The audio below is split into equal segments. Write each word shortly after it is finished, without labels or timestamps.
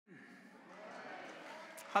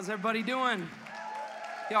How's everybody doing?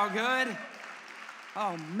 Y'all good?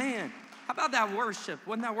 Oh, man. How about that worship?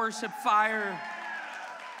 Wasn't that worship fire?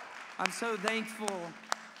 I'm so thankful.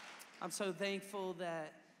 I'm so thankful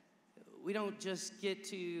that we don't just get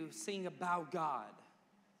to sing about God,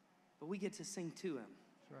 but we get to sing to Him.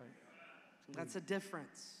 That's right. That's a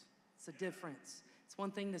difference. It's a difference. It's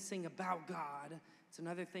one thing to sing about God. It's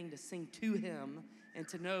another thing to sing to Him and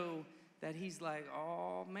to know that He's like,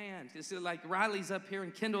 oh, man. This is like Riley's up here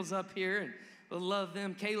and Kendall's up here, and we'll love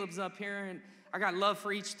them. Caleb's up here, and I got love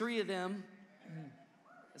for each three of them,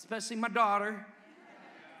 especially my daughter.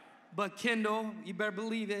 But Kendall, you better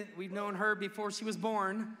believe it. We've known her before she was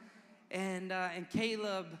born. And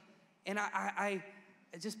Caleb, and I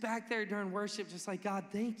just back there during worship, just like, God,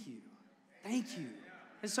 thank you. Thank you.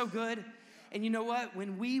 It's so good. And you know what?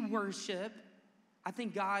 When we worship, I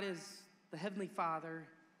think God is the Heavenly Father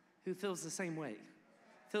who feels the same way.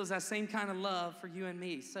 Feels that same kind of love for you and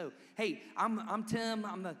me. So, hey, I'm Tim.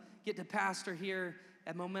 I'm the get to pastor here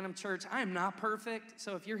at Momentum Church. I am not perfect.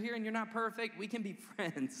 So if you're here and you're not perfect, we can be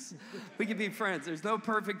friends. We can be friends. There's no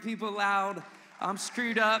perfect people allowed. I'm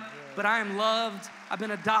screwed up, but I am loved. I've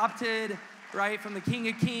been adopted, right, from the King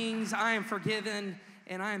of Kings. I am forgiven,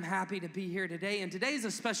 and I am happy to be here today. And today is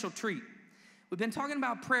a special treat. We've been talking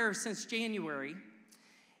about prayer since January,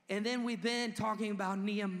 and then we've been talking about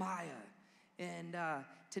Nehemiah. And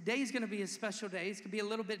today's going to be a special day. It's going to be a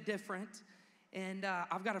little bit different. And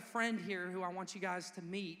I've got a friend here who I want you guys to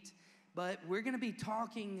meet. But we're going to be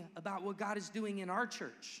talking about what God is doing in our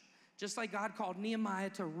church. Just like God called Nehemiah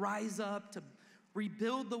to rise up, to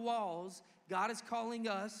rebuild the walls, God is calling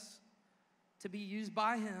us to be used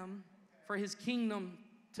by Him for His kingdom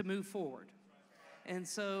to move forward. And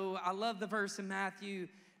so I love the verse in Matthew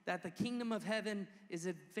that the kingdom of heaven is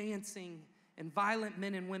advancing and violent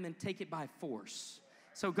men and women take it by force.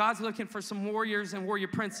 So God's looking for some warriors and warrior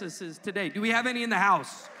princesses today. Do we have any in the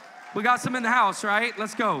house? We got some in the house, right?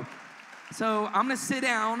 Let's go. So I'm going to sit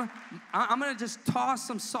down. I'm going to just toss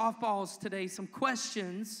some softballs today, some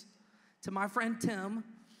questions to my friend Tim.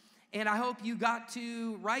 And I hope you got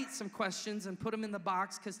to write some questions and put them in the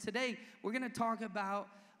box, because today we're going to talk about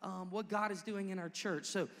what God is doing in our church.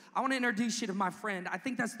 So I want to introduce you to my friend. I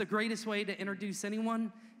think that's the greatest way to introduce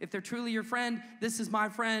anyone. If they're truly your friend, this is my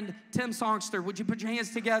friend, Tim Songster. Would you put your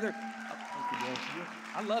hands together?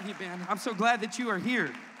 I love you, man. I'm so glad that you are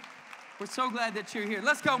here. We're so glad that you're here.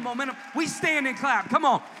 Let's go, Momentum. We stand and clap. Come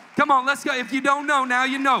on. Come on, let's go. If you don't know, now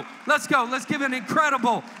you know. Let's go. Let's give an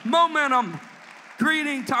incredible Momentum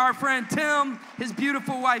greeting to our friend Tim, his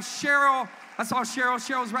beautiful wife, Cheryl. I saw Cheryl.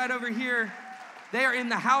 Cheryl's right over here. They are in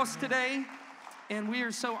the house today, and we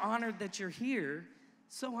are so honored that you're here.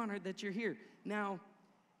 So honored that you're here. Now,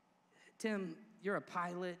 Tim, you're a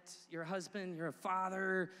pilot, you're a husband, you're a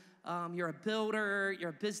father, you're a builder, you're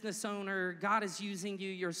a business owner. God is using you.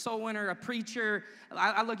 You're a soul winner, a preacher.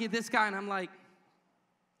 I look at this guy, and I'm like,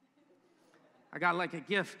 I got like a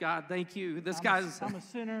gift, God. Thank you. I'm a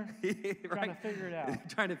sinner right? trying to figure it out.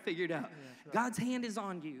 Trying to figure it out. Yeah, right. God's hand is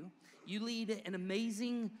on you. You lead an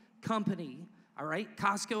amazing company, all right?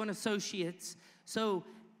 Costco and Associates. So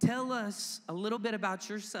tell us a little bit about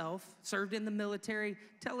yourself. Served in the military.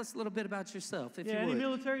 Tell us a little bit about yourself, if you would. Any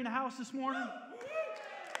military in the house this morning?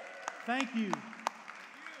 Thank you.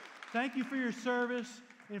 Thank you for your service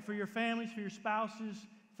and for your families, for your spouses.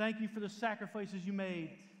 Thank you for the sacrifices you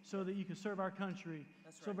made so that you can serve our country.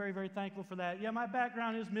 That's right. So very, very thankful for that. Yeah, my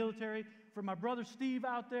background is military. For my brother Steve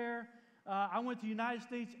out there, I went to United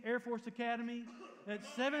States Air Force Academy at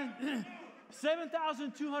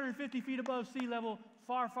 7,250 feet above sea level,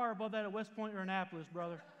 far, far above that at West Point or Annapolis,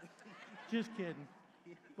 brother. Just kidding.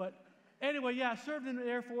 But anyway, yeah, I served in the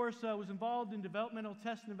Air Force, was involved in developmental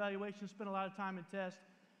test and evaluation, spent a lot of time in test,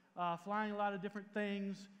 flying a lot of different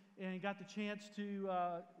things, and got the chance to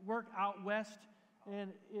work out west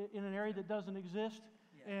in an area that doesn't exist,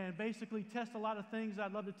 and basically test a lot of things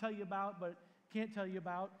I'd love to tell you about, but can't tell you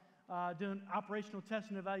about, doing operational test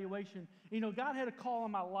and evaluation. You know, God had a call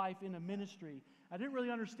on my life in a ministry. I didn't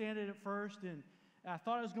really understand it at first, and I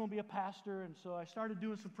thought I was going to be a pastor, and so I started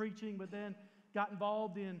doing some preaching, but then got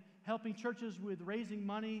involved in helping churches with raising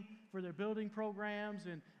money for their building programs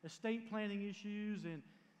and estate planning issues and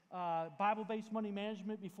Bible-based money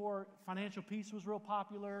management before financial peace was real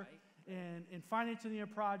popular, and financing their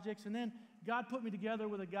projects. And then God put me together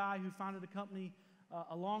with a guy who founded a company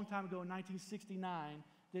a long time ago in 1969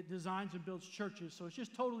 that designs and builds churches. So it's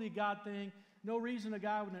just totally a God thing. No reason a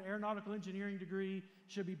guy with an aeronautical engineering degree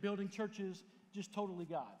should be building churches. Just totally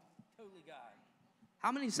God. Totally God.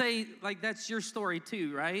 How many say, like, that's your story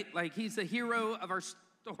too, right? Like, he's the hero of our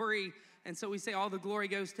story And so we say all the glory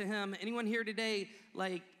goes to him. Anyone here today,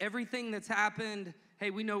 like everything that's happened,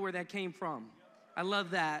 hey, we know where that came from. I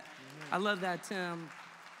love that. I love that, Tim.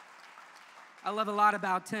 I love a lot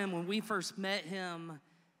about Tim. When we first met him,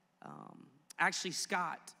 actually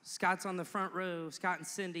Scott's on the front row, Scott and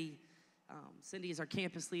Cindy. Cindy is our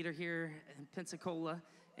campus leader here in Pensacola.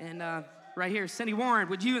 And right here, Cindy Warren,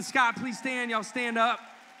 would you and Scott please stand? Y'all stand up.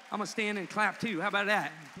 I'm going to stand and clap too. How about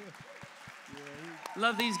that?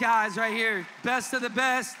 Love these guys right here. Best of the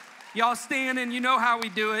best. Y'all stand and you know how we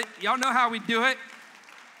do it. Y'all know how we do it.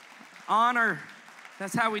 Honor.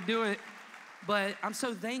 That's how we do it. But I'm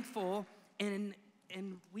so thankful. And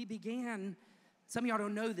we began, some of y'all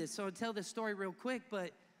don't know this, so I'll tell this story real quick.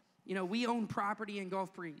 But, you know, we own property in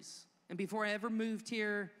Gulf Breeze. And before I ever moved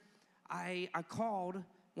here, I called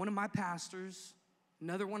one of my pastors,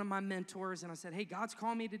 another one of my mentors, and I said, hey, God's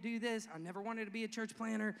called me to do this. I never wanted to be a church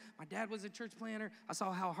planter. My dad was a church planter. I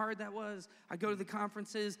saw how hard that was. I go to the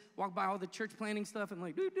conferences, walk by all the church planting stuff, and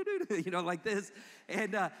like, you know, like this.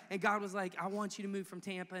 And God was like, I want you to move from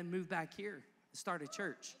Tampa and move back here and start a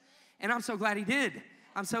church. And I'm so glad he did.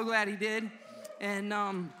 I'm so glad he did. And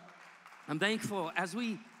I'm thankful. As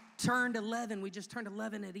we turned 11, we just turned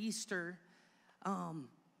 11 at Easter,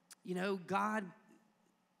 you know, God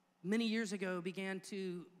many years ago began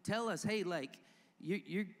to tell us, hey, like,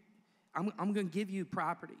 I'm going to give you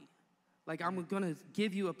property. Like, I'm going to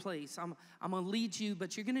give you a place. I'm going to lead you,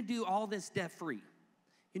 but you're going to do all this debt-free. You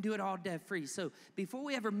can do it all debt-free. So before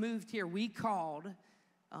we ever moved here, we called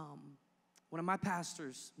one of my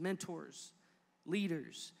pastors, mentors,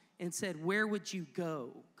 leaders, and said, where would you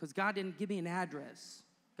go? Because God didn't give me an address.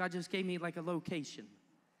 God just gave me like a location.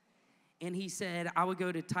 And he said, I would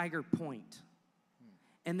go to Tiger Point.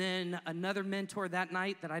 And then another mentor that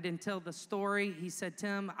night that I didn't tell the story, he said,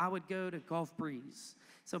 Tim, I would go to Gulf Breeze.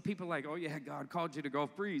 So people are like, oh, yeah, God called you to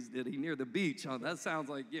Gulf Breeze, did he? Near the beach. Oh, that sounds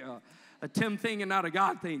like, yeah, a Tim thing and not a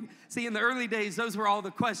God thing. See, in the early days, those were all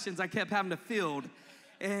the questions I kept having to field.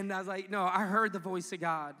 And I was like, no, I heard the voice of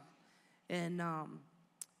God. And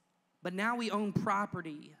but now we own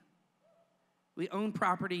property. We own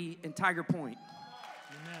property in Tiger Point.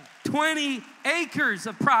 Amen. 20 acres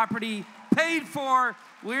of property paid for.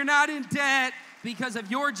 We're not in debt because of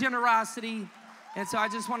your generosity. And so I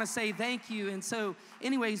just want to say thank you. And so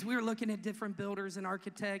anyways, we were looking at different builders and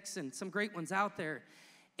architects and some great ones out there.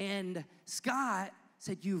 And Scott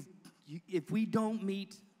said, if we don't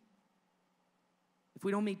meet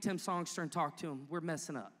Tim Songster and talk to him, we're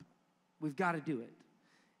messing up. We've got to do it.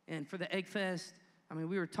 And for the Egg Fest, I mean,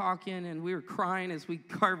 we were talking and we were crying as we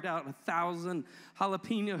carved out 1,000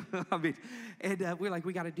 jalapeno. And we're like,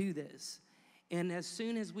 we got to do this. And as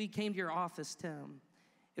soon as we came to your office, Tim,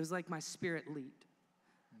 it was like my spirit leaped.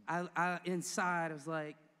 Inside, I was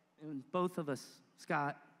like, and both of us,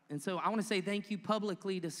 Scott. And so I want to say thank you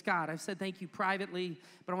publicly to Scott. I've said thank you privately,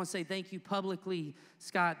 but I want to say thank you publicly,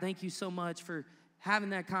 Scott. Thank you so much for having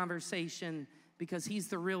that conversation because he's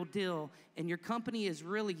the real deal. And your company is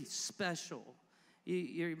really special.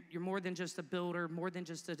 You're more than just a builder, more than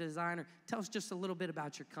just a designer. Tell us just a little bit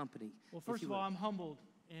about your company. Well, first of all, I'm humbled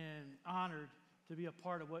and honored to be a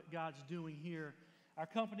part of what God's doing here. Our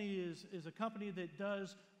company is a company that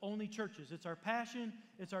does only churches. It's our passion,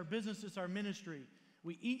 it's our business, it's our ministry.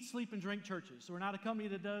 We eat, sleep, and drink churches. So we're not a company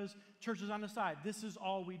that does churches on the side. This is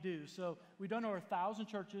all we do. So we've done over 1,000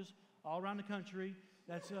 churches all around the country.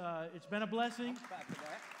 That's it's been a blessing.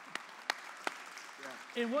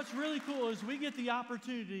 And what's really cool is we get the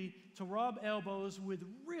opportunity to rub elbows with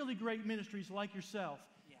really great ministries like yourself,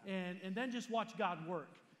 and then just watch God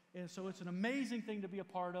work. And so it's an amazing thing to be a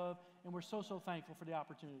part of, and we're so thankful for the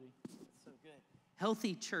opportunity. That's so good.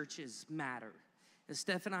 Healthy churches matter. And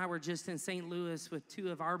Steph and I were just in St. Louis with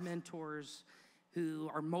two of our mentors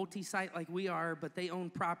who are multi-site like we are, but they own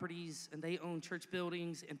properties and they own church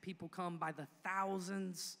buildings, and people come by the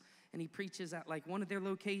thousands. And he preaches at like one of their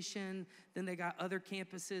location. Then they got other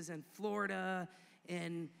campuses in Florida.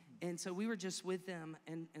 And so we were just with them,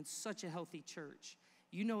 and such a healthy church.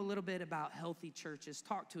 You know a little bit about healthy churches.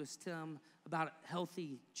 Talk to us, Tim, about a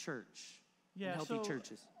healthy church. Yeah, healthy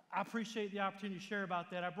churches. I appreciate the opportunity to share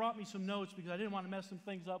about that. I brought me some notes because I didn't want to mess some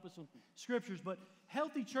things up with some scriptures. But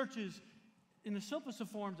healthy churches, in the simplest of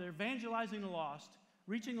forms, they're evangelizing the lost,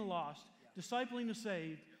 reaching the lost, discipling the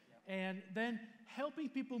saved, and then helping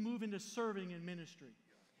people move into serving in ministry.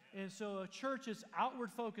 And so a church is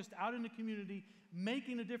outward focused, out in the community,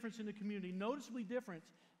 making a difference in the community, noticeably different,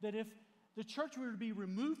 that if the church were to be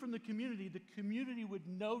removed from the community would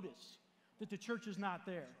notice that the church is not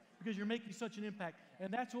there because you're making such an impact.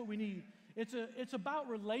 And that's what we need. It's about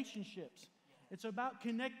relationships. It's about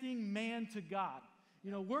connecting man to God.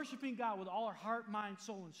 You know, worshiping God with all our heart, mind,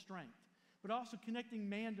 soul, and strength, but also connecting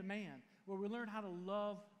man to man, where we learn how to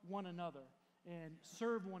love one another and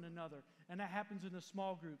serve one another, and that happens in the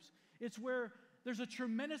small groups. It's where there's a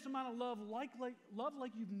tremendous amount of love like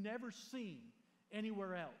you've never seen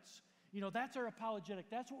anywhere else. You know, that's our apologetic.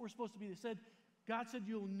 That's what we're supposed to be. God said,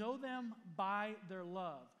 you'll know them by their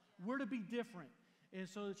love. We're to be different. And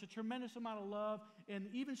so it's a tremendous amount of love. And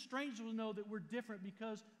even strangers will know that we're different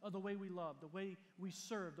because of the way we love, the way we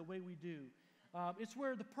serve, the way we do. It's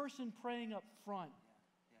where the person praying up front,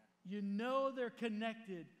 you know they're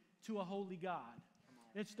connected to a holy God.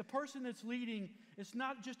 It's the person that's leading. It's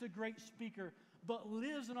not just a great speaker, but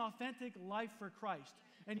lives an authentic life for Christ.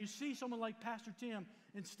 And you see someone like Pastor Tim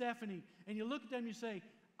and Stephanie, and you look at them and you say,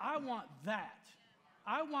 I want that.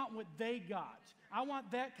 I want what they got. I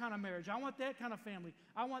want that kind of marriage. I want that kind of family.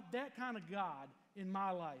 I want that kind of God in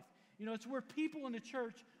my life. You know, it's where people in the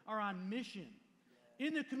church are on mission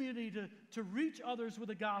in the community to reach others with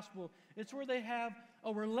the gospel. It's where they have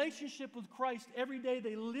a relationship with Christ every day.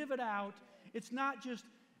 They live it out. It's not just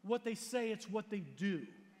what they say, it's what they do.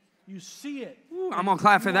 You see it. Ooh, I'm going to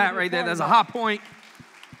clap for that right there. That's a hot point.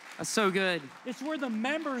 That's so good. It's where the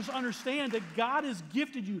members understand that God has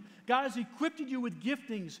gifted you. God has equipped you with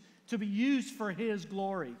giftings to be used for His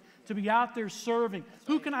glory, to be out there serving.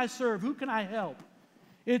 Who can I serve? Who can I help?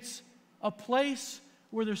 It's a place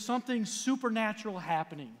where there's something supernatural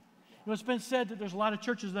happening. You know, it's been said that there's a lot of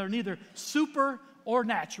churches that are neither super or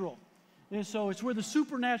natural. And so it's where the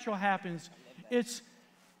supernatural happens. It's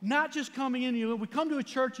not just coming in. You know, we come to a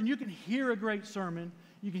church and you can hear a great sermon.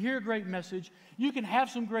 You can hear a great message. You can have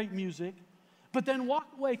some great music, but then walk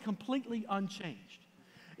away completely unchanged.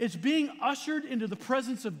 It's being ushered into the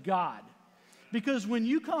presence of God. Because when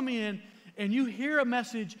you come in and you hear a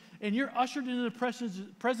message and you're ushered into the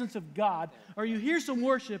presence of God, or you hear some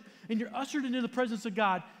worship and you're ushered into the presence of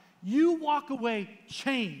God, you walk away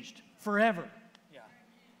changed forever. Yeah.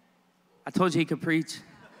 I told you he could preach.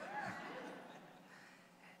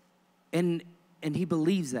 And he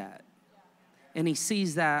believes that. And he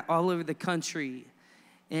sees that all over the country.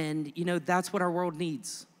 And, you know, that's what our world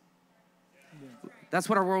needs. That's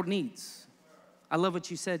what our world needs. I love what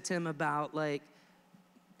you said, Tim, about, like,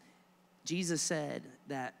 Jesus said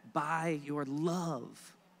that by your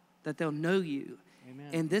love, that they'll know you. Amen.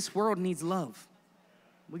 And this world needs love.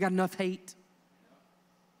 We got enough hate.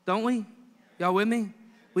 Don't we? Y'all with me?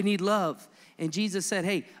 We need love. And Jesus said,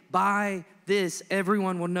 hey, by this,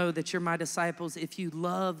 everyone will know that you're my disciples if you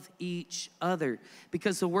love each other.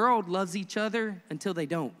 Because the world loves each other until they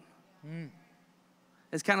don't.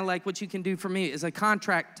 It's kind of like what you can do for me. It's a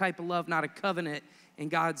contract type of love, not a covenant,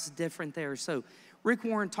 and God's different there. So Rick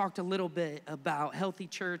Warren talked a little bit about healthy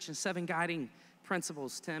church and 7 guiding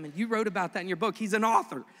principles, Tim, and you wrote about that in your book. He's an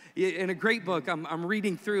author in a great book. I'm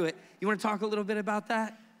reading through it. You want to talk a little bit about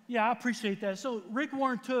that? Yeah, I appreciate that. So Rick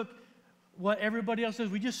Warren took what everybody else says.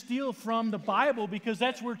 We just steal from the Bible because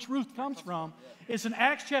that's where truth comes from. It's in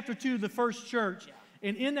Acts chapter 2, the first church.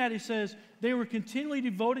 And in that it says, they were continually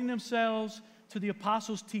devoting themselves to the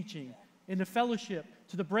apostles' teaching, and to fellowship,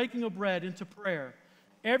 to the breaking of bread, and to prayer.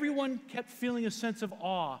 Everyone kept feeling a sense of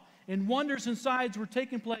awe, and wonders and signs were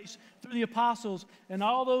taking place through the apostles, and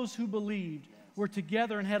all those who believed were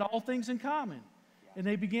together and had all things in common. And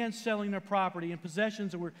they began selling their property and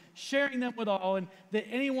possessions and were sharing them with all, and that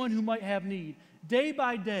anyone who might have need. Day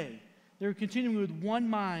by day, they were continuing with one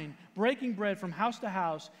mind, breaking bread from house to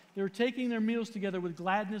house. They were taking their meals together with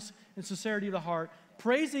gladness and sincerity of the heart,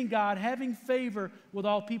 praising God, having favor with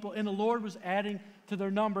all people, and the Lord was adding to their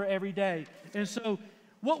number every day. And so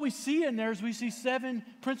what we see in there is we see 7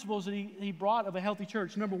 principles that he brought of a healthy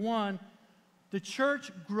church. Number 1, the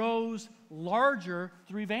church grows larger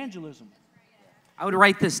through evangelism. I would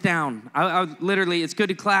write this down. I would literally, it's good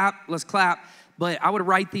to clap. Let's clap. But I would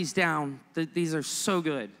write these down. These are so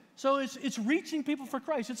good. So it's reaching people for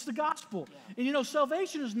Christ. It's the gospel. Yeah. And you know,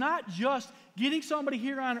 salvation is not just getting somebody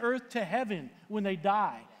here on earth to heaven when they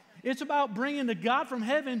die. It's about bringing the God from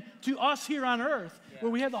heaven to us here on earth,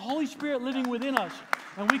 where we have the Holy Spirit living within us,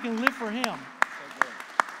 and we can live for Him.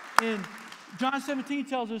 And John 17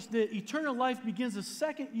 tells us that eternal life begins the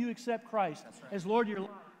second you accept Christ as Lord of your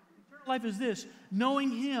life. Eternal life is this,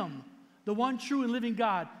 knowing Him, the one true and living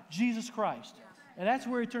God, Jesus Christ. And that's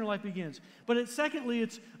where eternal life begins. But secondly,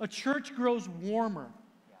 it's a church grows warmer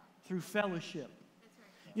through fellowship.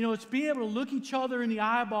 You know, it's being able to look each other in the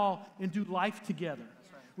eyeball and do life together.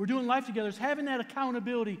 We're doing life together. It's having that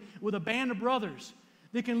accountability with a band of brothers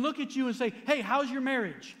that can look at you and say, hey, how's your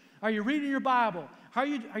marriage? Are you reading your Bible? Are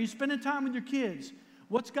you spending time with your kids?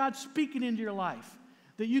 What's God speaking into your life?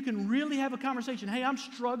 That you can really have a conversation. Hey, I'm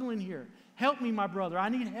struggling here. Help me, my brother. I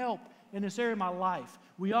need help in this area of my life.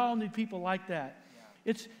 We all need people like that.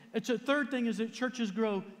 Yeah. It's a third thing is that churches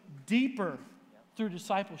grow deeper through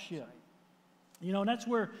discipleship. You know, and that's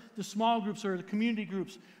where the small groups or the community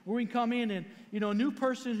groups, where we can come in and, you know, a new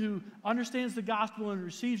person who understands the gospel and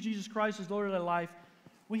receives Jesus Christ as Lord of their life,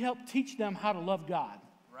 we help teach them how to love God.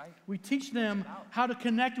 Right. We teach them how to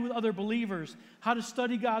connect with other believers, how to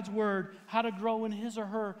study God's word, how to grow in his or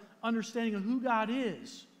her understanding of who God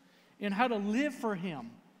is, and how to live for him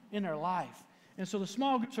in their life. And so the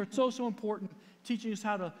small groups are so important, teaching us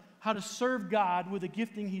how to serve God with the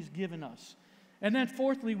gifting he's given us. And then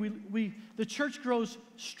fourthly, the church grows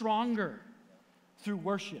stronger through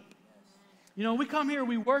worship. You know, we come here,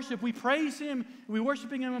 we worship, we praise him, we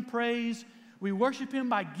worshiping him in praise. We worship him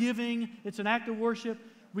by giving. It's an act of worship.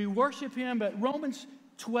 We worship him, but Romans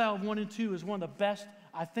 12, 1 and 2 is one of the best,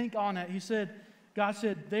 I think, on that. He said, God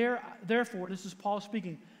said, therefore, this is Paul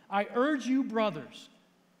speaking, I urge you, brothers,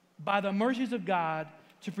 by the mercies of God,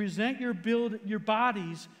 to present your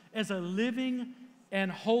bodies as a living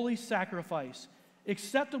and holy sacrifice,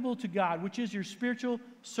 acceptable to God, which is your spiritual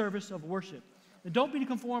service of worship. And don't be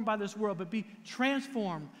conformed by this world, but be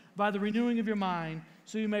transformed by the renewing of your mind,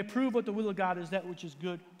 so you may prove what the will of God is, that which is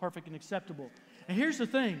good, perfect, and acceptable. And here's the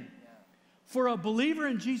thing. For a believer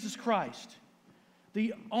in Jesus Christ,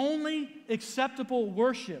 the only acceptable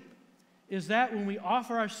worship is that when we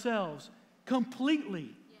offer ourselves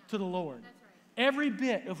completely to the Lord. Right. Every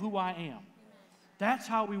bit of who I am. That's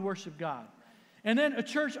how we worship God. And then a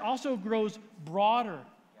church also grows broader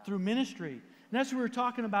through ministry. And that's what we were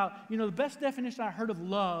talking about. You know, the best definition I heard of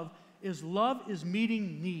love is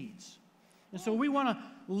meeting needs. And so we want to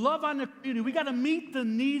love on the community. We got to meet the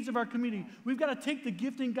needs of our community. We've got to take the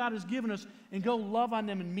gifting God has given us and go love on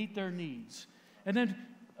them and meet their needs. And then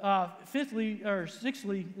sixthly,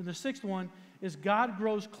 and the sixth one is God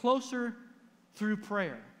grows closer through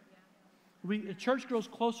prayer. The church grows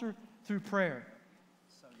closer through prayer.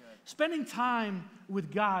 So good. Spending time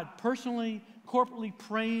with God personally, corporately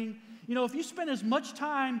praying. You know, if you spend as much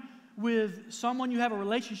time with someone you have a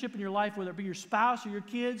relationship in your life, whether it be your spouse or your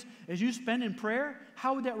kids, as you spend in prayer,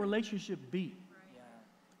 how would that relationship be?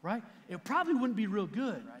 Right? It probably wouldn't be real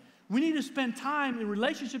good. Right. We need to spend time in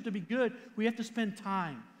relationship to be good. We have to spend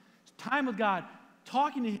time with God,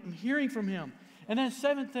 talking to him, hearing from him. And then the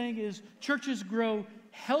seventh thing is churches grow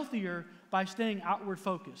healthier by staying outward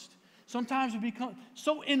focused. Sometimes we become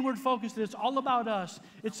so inward focused that it's all about us.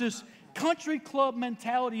 It's this country club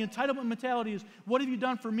mentality, entitlement mentality is, what have you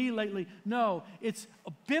done for me lately? No, it's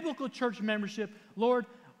a biblical church membership. Lord,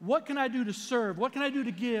 what can I do to serve? What can I do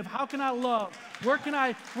to give? How can I love? Where can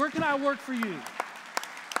I work for you?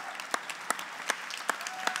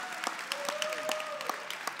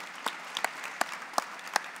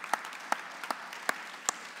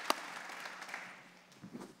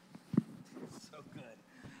 So good.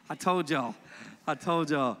 I told y'all.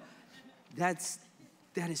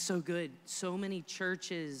 That is so good. So many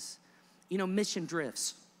churches, you know, mission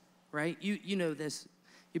drifts, right? You know this.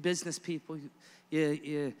 You're business people.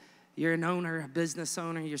 You're an owner, a business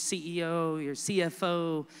owner. You're CEO. You're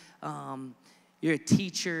CFO. You're a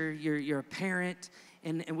teacher. You're a parent.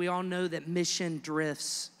 And we all know that mission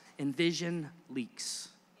drifts and vision leaks.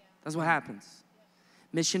 That's what happens.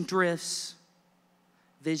 Mission drifts.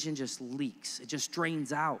 Vision just leaks. It just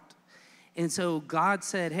drains out. And so God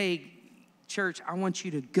said, hey, church, I want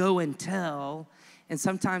you to go and tell. And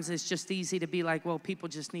sometimes it's just easy to be like, well, people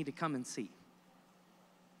just need to come and see.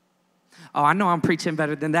 Oh, I know I'm preaching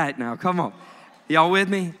better than that now. Come on. Y'all with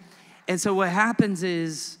me? And so what happens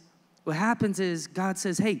is God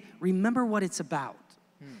says, hey, remember what it's about.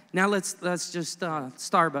 Now let's just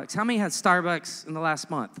Starbucks. How many had Starbucks in the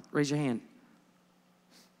last month? Raise your hand.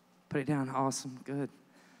 Put it down. Awesome. Good.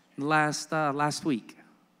 Last week.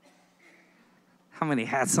 How many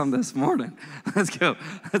had some this morning? Let's go.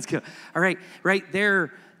 All right,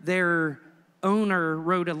 their owner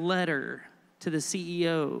wrote a letter to the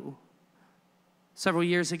CEO several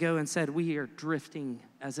years ago and said, we are drifting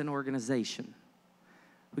as an organization.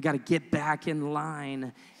 We got to get back in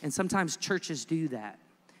line. And sometimes churches do that.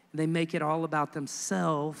 They make it all about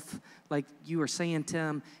themselves, like you were saying,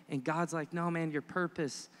 Tim, and God's like, no, man, your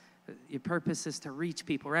purpose is to reach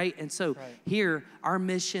people, right? And so here, our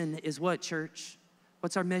mission is what, church?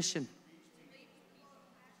 What's our mission?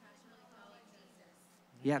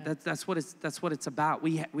 Yeah, that's what it's about.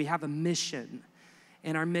 We have a mission,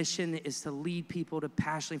 and our mission is to lead people to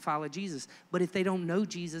passionately follow Jesus. But if they don't know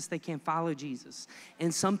Jesus, they can't follow Jesus.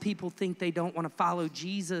 And some people think they don't want to follow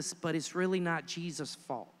Jesus, but it's really not Jesus'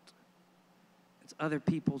 fault. It's other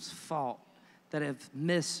people's fault that have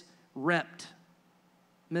misrepped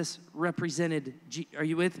misrepresented. Are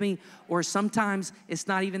you with me? Or sometimes it's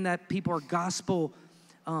not even that people are gospel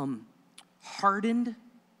hardened.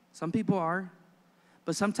 Some people are.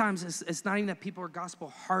 But sometimes it's not even that people are gospel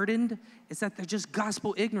hardened. It's that they're just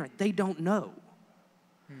gospel ignorant. They don't know.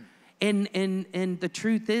 And the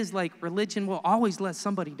truth is, like, religion will always let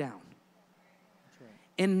somebody down.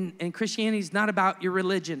 And Christianity is not about your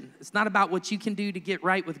religion. It's not about what you can do to get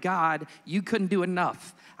right with God. You couldn't do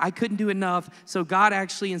enough. I couldn't do enough. So God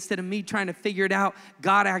actually, instead of me trying to figure it out,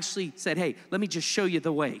 God actually said, hey, let me just show you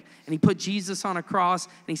the way. And he put Jesus on a cross,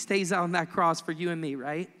 and he stays on that cross for you and me,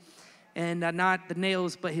 right? And not the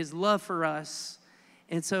nails, but his love for us.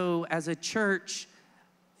 And so as a church,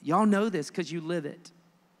 y'all know this because you live it.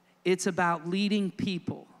 It's about leading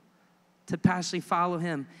people to passionately follow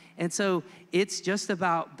him. And so it's just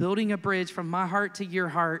about building a bridge from my heart to your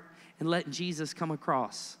heart and letting Jesus come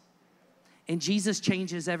across. And Jesus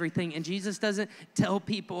changes everything. And Jesus doesn't tell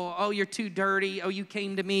people, oh, you're too dirty. Oh, you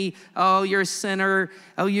came to me. Oh, you're a sinner.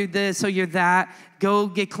 Oh, you're this. Oh, you're that. Go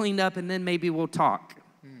get cleaned up and then maybe we'll talk.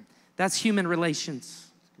 That's human relations.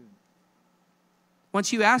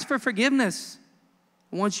 Once you ask for forgiveness,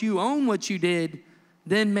 once you own what you did,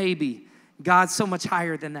 then maybe. God's so much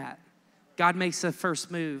higher than that. God makes the first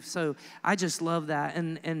move. So I just love that.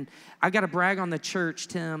 And I got to brag on the church,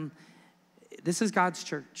 Tim. This is God's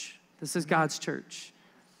church. This is God's church.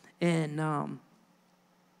 And I'm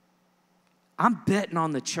betting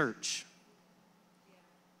on the church.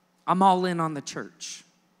 I'm all in on the church.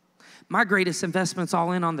 My greatest investment's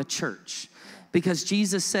all in on the church. Because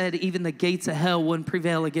Jesus said even the gates of hell wouldn't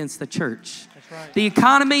prevail against the church. That's right. The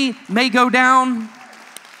economy may go down,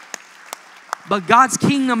 but God's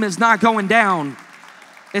kingdom is not going down.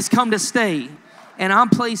 It's come to stay. And I'm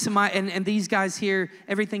placing and these guys here,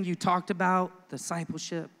 everything you talked about,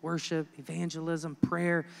 discipleship, worship, evangelism,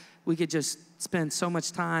 prayer, we could just spend so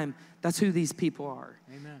much time. That's who these people are.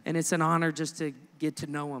 Amen. And it's an honor just to get to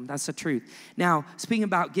know them. That's the truth. Now, speaking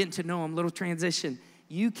about getting to know them, little transition.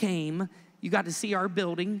 You got to see our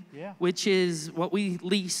building, which is what we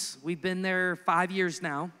lease. We've been there 5 years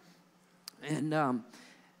now. And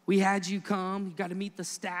we had you come. You got to meet the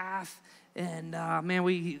staff. And, man,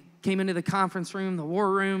 we came into the conference room, the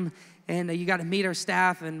war room, and you got to meet our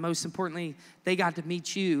staff. And most importantly, they got to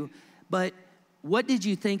meet you. But what did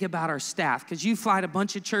you think about our staff? Because you fly to a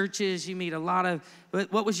bunch of churches. You meet a lot of,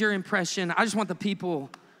 what was your impression? I just want the people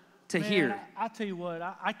to hear. I'll tell you what,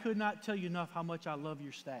 I could not tell you enough how much I love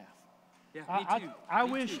your staff. Yeah, me too. I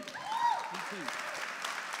wish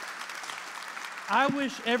I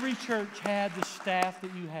wish every church had the staff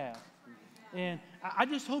that you have. And I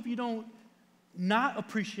just hope you don't not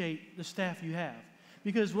appreciate the staff you have.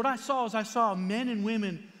 Because what I saw men and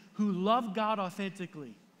women who love God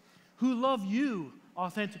authentically, who love you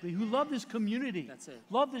authentically, who love this community,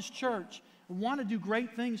 love this church, and want to do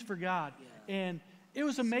great things for God. Yeah. And it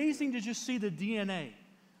was amazing to just see the DNA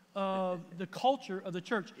of the culture of the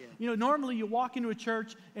church. Yeah. You know, normally you walk into a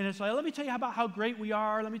church and it's like, let me tell you about how great we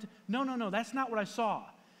are. No, that's not what I saw.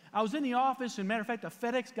 I was in the office, and matter of fact, a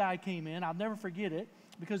FedEx guy came in. I'll never forget it,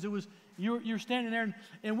 because it was, you're standing there,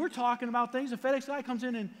 and we're talking about things. The FedEx guy comes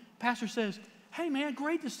in, and pastor says, hey, man,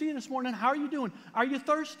 great to see you this morning. How are you doing? Are you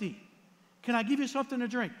thirsty? Can I give you something to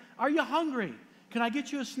drink? Are you hungry? Can I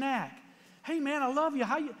get you a snack? Hey, man, I love you.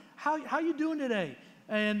 How you doing today?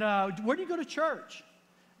 And where do you go to church?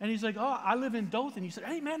 And he's like, oh, I live in Dothan. He said,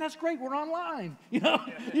 hey, man, that's great. We're online. You know,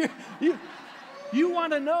 you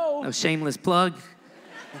want to know. No shameless plug.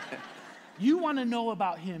 You want to know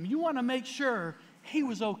about him. You want to make sure he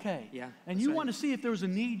was okay. Yeah, and you want to see if there was a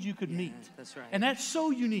need you could meet. That's right. And that's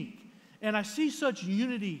so unique. And I see such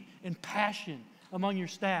unity and passion among your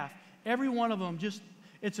staff. Every one of them,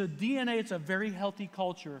 it's a DNA. It's a very healthy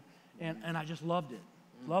culture. And I just loved it.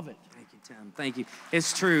 Love it. Thank you, Tim. Thank you.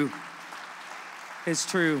 It's true. It's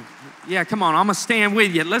true. Yeah, come on. I'm going to stand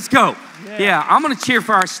with you. Let's go. Yeah, I'm going to cheer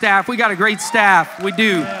for our staff. We got a great staff. We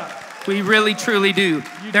do. Yeah. We really, truly do.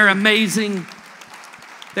 They're amazing.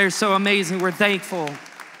 They're so amazing. We're thankful.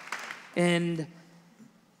 And,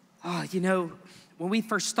 you know, when we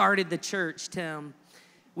first started the church, Tim,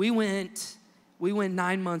 we went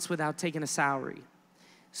 9 months without taking a salary.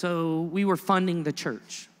 So we were funding the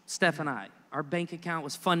church, Steph and I. Our bank account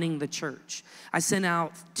was funding the church. I sent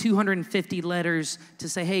out 250 letters to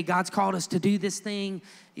say, hey, God's called us to do this thing.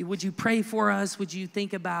 Would you pray for us? Would you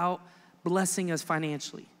think about blessing us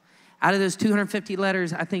financially? Out of those 250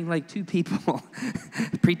 letters, I think like 2 people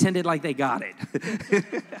pretended like they got it.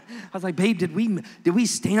 I was like, babe, did we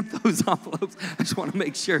stamp those envelopes? I just want to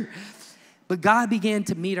make sure. But God began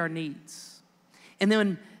to meet our needs. And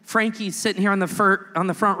then Frankie's sitting here on the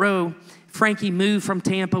front row. Frankie moved from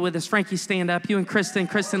Tampa with us. Frankie, stand up. You and Kristen.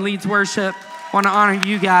 Kristen leads worship. I want to honor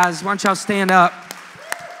you guys. Why don't y'all stand up?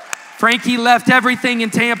 Frankie left everything in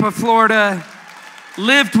Tampa, Florida,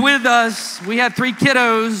 lived with us. We had 3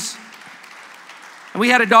 kiddos. And we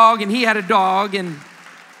had a dog, and he had a dog, and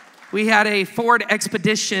we had a Ford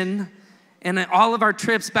Expedition. And all of our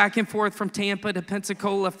trips back and forth from Tampa to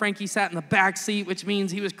Pensacola, Frankie sat in the back seat, which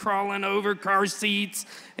means he was crawling over car seats.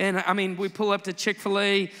 And I mean, we pull up to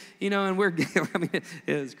Chick-fil-A, and we're, I mean,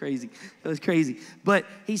 it was crazy. It was crazy. But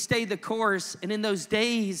he stayed the course. And in those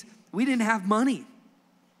days, we didn't have money.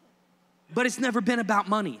 But it's never been about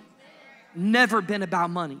money. Never been about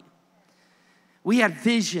money. We had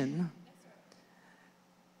vision,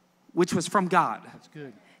 which was from God. That's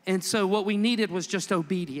good. And so what we needed was just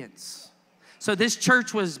obedience. So this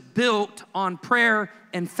church was built on prayer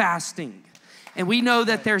and fasting. And we know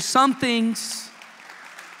that there's some things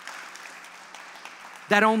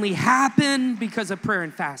that only happen because of prayer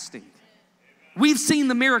and fasting. We've seen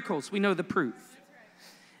the miracles. We know the proof.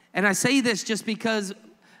 And I say this just because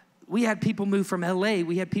we had people move from LA.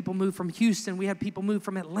 We had people move from Houston. We had people move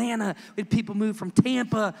from Atlanta. We had people move from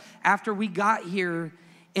Tampa after we got here.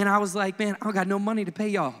 And I was like, man, I got no money to pay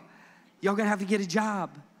y'all. Y'all gonna have to get a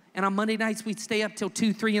job. And on Monday nights, we'd stay up till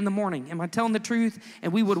 2, 3 in the morning. Am I telling the truth?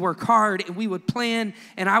 And we would work hard, and we would plan.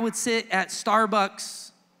 And I would sit at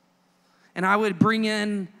Starbucks, and I would bring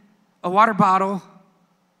in a water bottle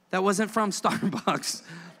that wasn't from Starbucks.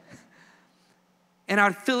 And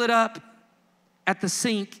I'd fill it up at the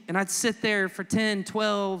sink, and I'd sit there for 10,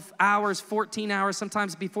 12 hours, 14 hours,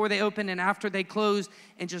 sometimes before they opened and after they closed,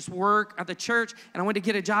 and just work at the church. And I went to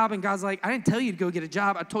get a job, and God's like, I didn't tell you to go get a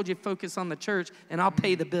job. I told you to focus on the church, and I'll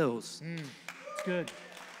pay the bills. It's good.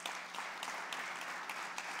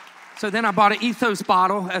 So then I bought an Ethos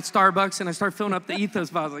bottle at Starbucks, and I started filling up the Ethos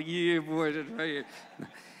bottle. I was like, yeah, boy, that's right here.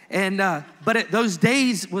 And, those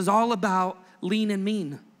days was all about lean and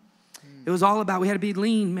mean. It was all about, we had to be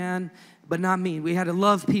lean, man, but not mean. We had to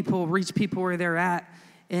love people, reach people where they're at.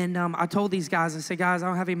 And I told these guys, I said, guys, I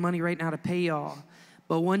don't have any money right now to pay y'all.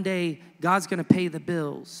 But one day, God's going to pay the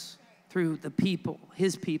bills through the people,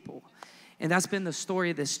 his people. And that's been the story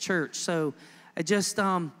of this church. So I just,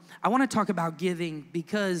 I want to talk about giving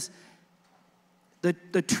because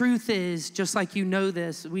the truth is, just like you know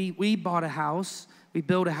this, we bought a house. We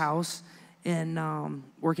built a house. And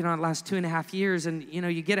working on it the last 2.5 years. And,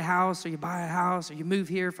 you get a house or you buy a house or you move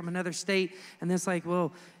here from another state. And it's like,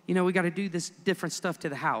 well, we got to do this different stuff to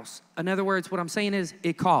the house. In other words, what I'm saying is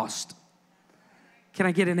it cost. Can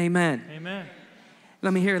I get an amen? Amen.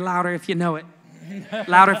 Let me hear it louder if you know it.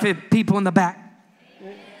 Louder for people in the back.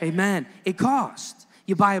 Amen. It cost.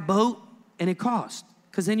 You buy a boat and it costs.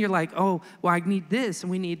 Because then you're like, oh, well, I need this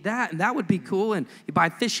and we need that, and that would be cool. And you buy a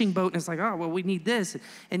fishing boat, and it's like, oh, well, we need this.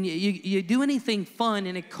 And you do anything fun,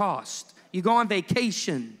 and it costs. You go on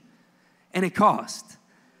vacation, and it costs,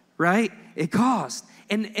 right? It costs.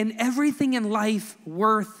 And everything in life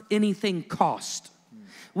worth anything cost.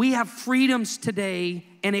 We have freedoms today,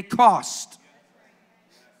 and it costs.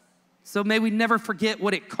 So may we never forget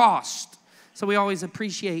what it cost. So we always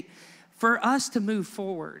appreciate. For us to move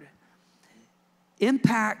forward,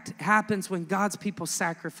 impact happens when God's people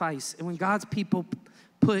sacrifice and when God's people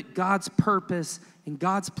put God's purpose and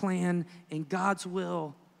God's plan and God's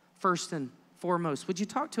will first and foremost. Would you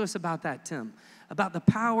talk to us about that, Tim? About the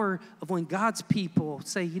power of when God's people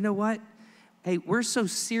say, you know what? Hey, we're so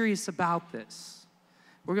serious about this.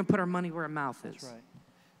 We're going to put our money where our mouth is. That's right.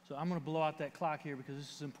 So I'm going to blow out that clock here because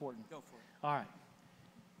this is important. Go for it. All right.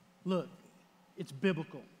 Look, it's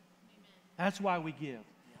biblical. That's why we give.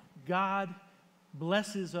 Yeah. God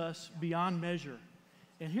blesses us beyond measure.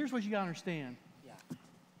 And here's what you got to understand. Yeah.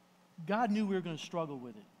 God knew we were going to struggle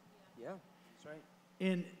with it. Yeah, that's right.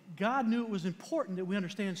 And God knew it was important that we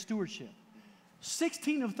understand stewardship.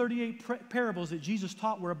 16 of 38 parables that Jesus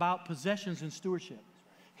taught were about possessions and stewardship.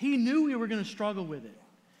 He knew we were going to struggle with it.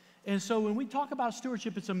 And so when we talk about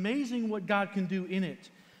stewardship, it's amazing what God can do in it.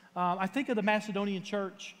 I think of the Macedonian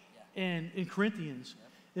church in Corinthians.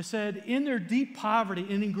 It said, in their deep poverty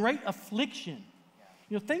and in great affliction.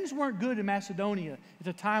 Things weren't good in Macedonia at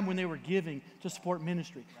the time when they were giving to support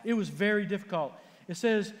ministry. It was very difficult. It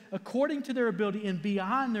says, according to their ability and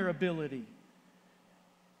beyond their ability,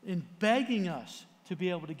 in begging us to be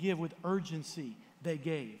able to give with urgency, they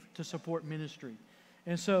gave to support ministry.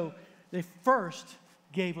 And so they first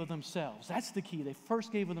gave of themselves. That's the key. They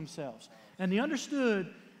first gave of themselves. And they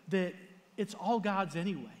understood that it's all God's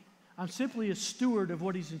anyway. I'm simply a steward of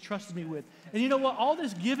what he's entrusted me with. And you know what? All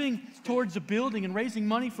this giving towards a building and raising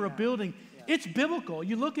money for a building, It's biblical.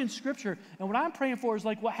 You look in Scripture, and what I'm praying for is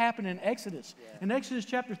like what happened in Exodus. In Exodus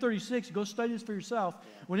chapter 36, go study this for yourself.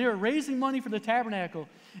 When they were raising money for the tabernacle,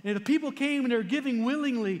 and the people came and they were giving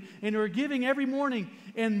willingly, and they were giving every morning,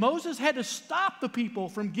 and Moses had to stop the people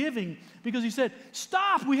from giving because he said,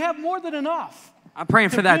 stop, we have more than enough. I'm praying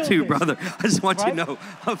for that too, this. brother. I just want you to know.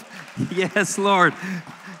 Yes, Lord.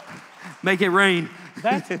 Make it rain.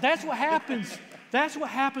 That's what happens. That's what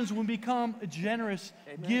happens when we become a generous,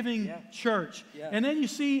 giving church. And then you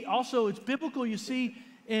see also, it's biblical, you see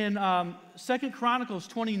in 2 Chronicles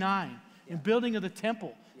 29, in building of the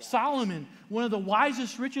temple. Solomon, one of the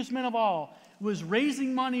wisest, richest men of all, was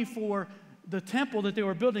raising money for the temple that they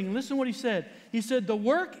were building. And listen to what he said. He said, the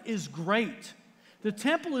work is great. The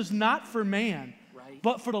temple is not for man,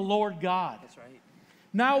 but for the Lord God. That's right.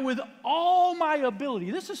 Now with all my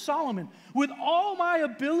ability, this is Solomon, with all my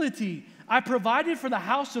ability, I provided for the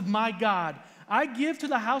house of my God. I give to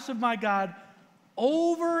the house of my God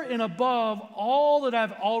over and above all that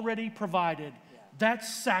I've already provided.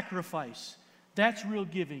 That's sacrifice. That's real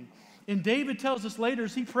giving. And David tells us later,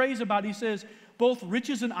 as he prays about it, he says, both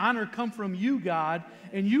riches and honor come from you, God,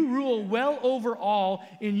 and you rule well over all.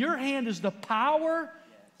 In your hand is the power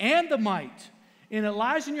and the might, and it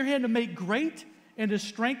lies in your hand to make great and to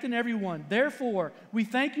strengthen everyone. Therefore, we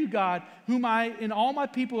thank you, God, whom I and all my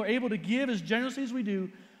people are able to give as generously as we do,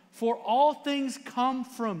 for all things come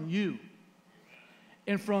from you.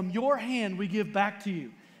 And from your hand we give back to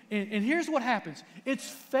you. And here's what happens. It's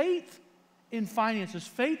faith in finances.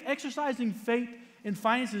 Faith, exercising faith in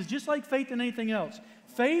finances, just like faith in anything else.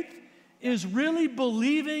 Faith is really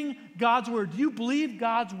believing God's word. Do you believe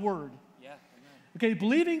God's word? Okay,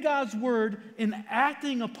 believing God's word and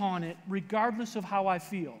acting upon it regardless of how I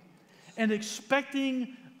feel and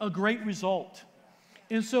expecting a great result.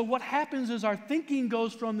 And so what happens is our thinking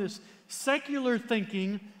goes from this secular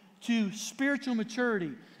thinking to spiritual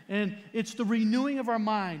maturity, and it's the renewing of our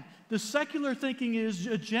mind. The secular thinking is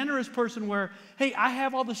a generous person where, hey, I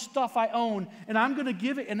have all the stuff I own, and I'm going to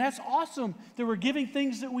give it, and that's awesome that we're giving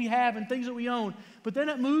things that we have and things that we own. But then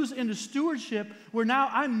it moves into stewardship where now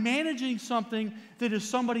I'm managing something that is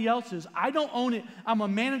somebody else's. I don't own it. I'm a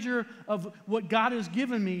manager of what God has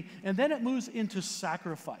given me. And then it moves into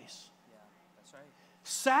sacrifice. Yeah, that's right.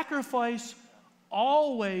 Sacrifice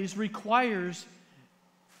always requires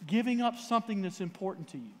giving up something that's important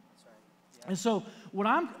to you. That's right. Yeah. And so what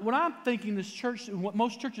I'm thinking this church, and what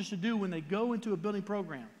most churches should do when they go into a building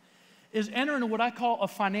program, is enter into what I call a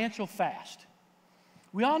financial fast.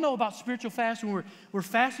 We all know about spiritual fasting. We're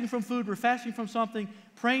fasting from food, we're fasting from something,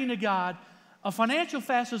 praying to God. A financial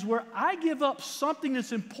fast is where I give up something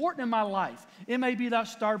that's important in my life. It may be that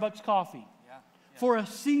Starbucks coffee for a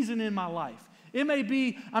season in my life. It may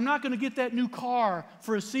be I'm not going to get that new car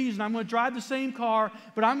for a season. I'm going to drive the same car,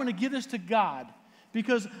 but I'm going to give this to God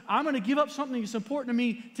because I'm going to give up something that's important to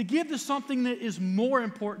me to give to something that is more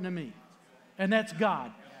important to me, and that's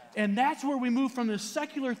God. And that's where we move from this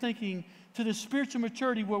secular thinking to the spiritual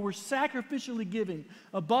maturity where we're sacrificially giving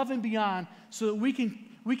above and beyond so that we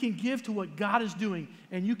can give to what God is doing,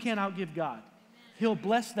 and you can't outgive God. He'll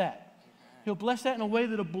bless that. He'll bless that in a way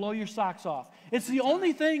that'll blow your socks off. It's the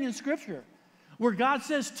only thing in Scripture where God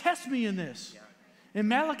says, test me in this. In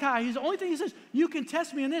Malachi, he's the only thing he says, you can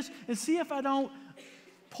test me in this and see if I don't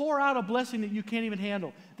pour out a blessing that you can't even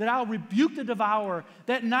handle, that I'll rebuke the devourer,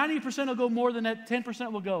 that 90% will go more than that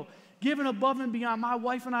 10% will go. Giving above and beyond. My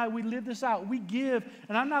wife and I, we live this out. We give,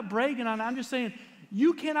 and I'm not bragging on it. I'm just saying,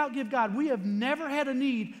 you can't outgive God. We have never had a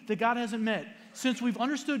need that God hasn't met since we've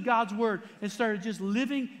understood God's word and started just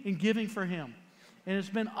living and giving for him. And it's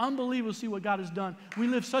been unbelievable to see what God has done. We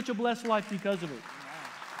live such a blessed life because of it.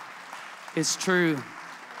 It's true.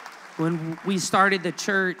 When we started the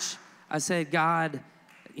church, I said, God,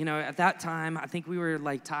 you know, at that time, I think we were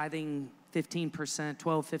like tithing 15%,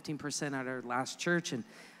 15% at our last church. And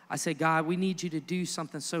I said, God, we need you to do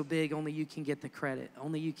something so big, only you can get the credit.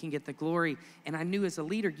 Only you can get the glory. And I knew as a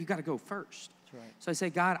leader, you got to go first. That's right. So I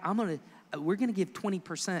said, God, we're going to give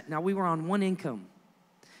 20%. Now, we were on one income.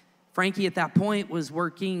 Frankie at that point was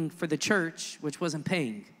working for the church, which wasn't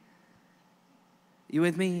paying. You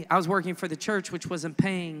with me? I was working for the church, which wasn't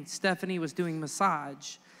paying. Stephanie was doing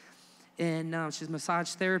massage, and she's a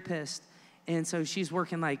massage therapist. And so she's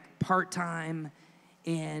working like part-time,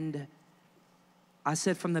 and I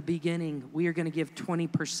said from the beginning, we are going to give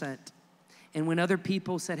 20%. And when other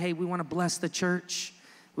people said, hey, we want to bless the church,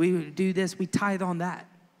 we do this, we tithe on that.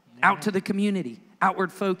 Out to the community,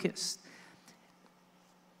 outward focused.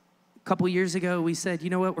 A couple years ago, we said, you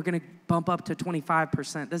know what, we're going to bump up to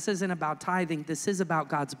 25%. This isn't about tithing. This is about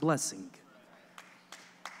God's blessing.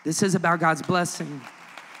 This is about God's blessing.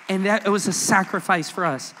 And that it was a sacrifice for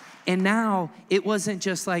us. And now it wasn't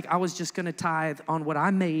just like I was just going to tithe on what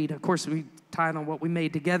I made. Of course, we tithe on what we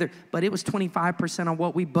made together, but it was 25% on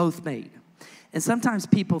what we both made. And sometimes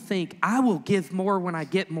people think, I will give more when I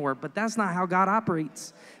get more, but that's not how God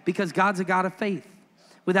operates, because God's a God of faith.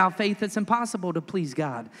 Without faith, it's impossible to please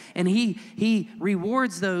God. And he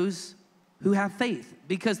rewards those who have faith,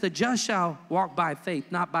 because the just shall walk by faith,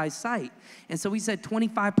 not by sight. And so we said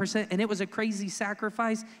 25%, and it was a crazy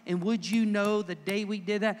sacrifice. And would you know, the day we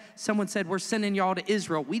did that, someone said, we're sending y'all to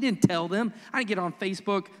Israel. We didn't tell them. I didn't get on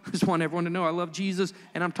Facebook. I just want everyone to know I love Jesus,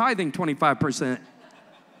 and I'm tithing 25%.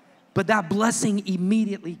 But that blessing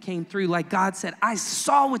immediately came through. Like God said, I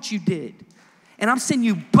saw what you did, and I'm sending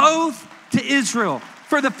you both to Israel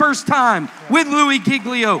for the first time, with Louis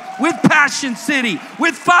Giglio, with Passion City,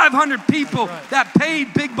 with 500 people that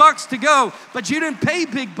paid big bucks to go. But you didn't pay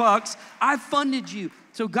big bucks. I funded you.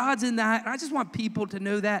 So God's in that. And I just want people to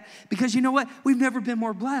know that, because you know what? We've never been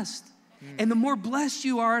more blessed. And the more blessed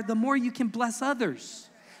you are, the more you can bless others.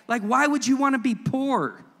 Like, why would you want to be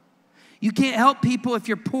poor? You can't help people if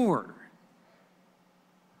you're poor.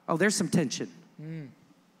 Oh, there's some tension.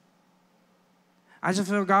 I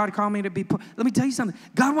just feel God called me to be poor. Let me tell you something.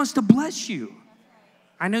 God wants to bless you.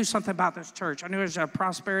 I know something about this church. I know there's a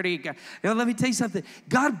prosperity. You know, let me tell you something.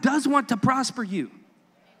 God does want to prosper you.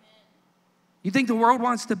 You think the world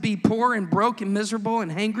wants to be poor and broke and miserable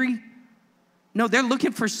and hangry? No, they're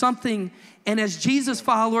looking for something. And as Jesus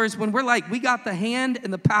followers, when we're like, we got the hand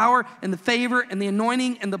and the power and the favor and the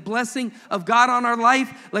anointing and the blessing of God on our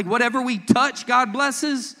life, like whatever we touch, God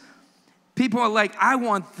blesses. People are like, I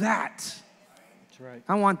want that. Right.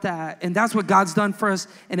 I want that. And that's what God's done for us.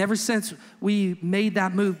 And ever since we made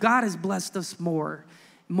that move, God has blessed us more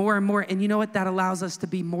and more. And you know what? That allows us to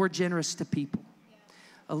be more generous to people.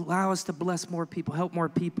 Yeah. Allow us to bless more people, help more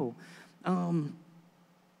people.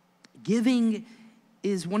 Giving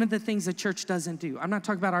is one of the things the church doesn't do. I'm not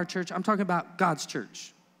talking about our church. I'm talking about God's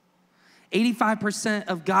church. 85%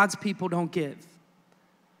 of God's people don't give.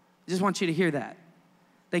 I just want you to hear that.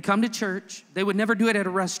 They come to church. They would never do it at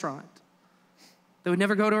a restaurant. They would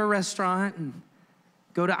never go to a restaurant and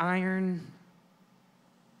go to Iron,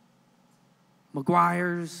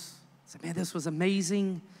 McGuire's, say, man, this was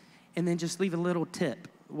amazing, and then just leave a little tip,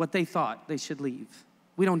 what they thought they should leave.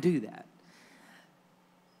 We don't do that.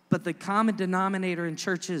 But the common denominator in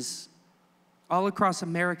churches all across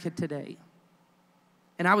America today,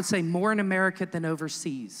 and I would say more in America than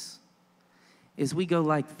overseas, is we go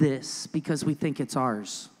like this because we think it's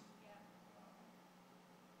ours.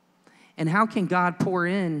 And how can God pour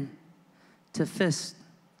in to fists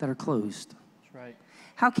that are closed? That's right.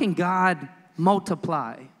 How can God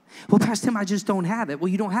multiply? Well, Pastor Tim, I just don't have it. Well,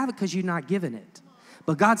 you don't have it because you're not giving it.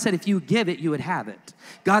 But God said if you give it, you would have it.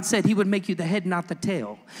 God said he would make you the head, not the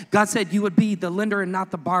tail. God said you would be the lender and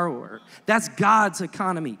not the borrower. That's God's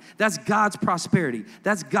economy. That's God's prosperity.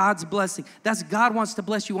 That's God's blessing. That's God wants to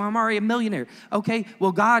bless you. Well, I'm already a millionaire. Okay,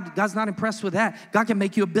 well, God's not impressed with that. God can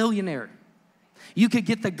make you a billionaire. You could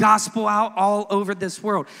get the gospel out all over this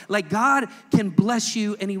world. Like, God can bless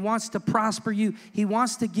you, and he wants to prosper you. He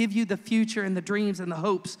wants to give you the future and the dreams and the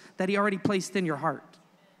hopes that he already placed in your heart.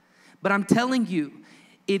 But I'm telling you,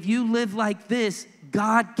 if you live like this,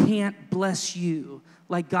 God can't bless you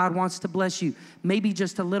like God wants to bless you. Maybe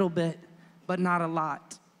just a little bit, but not a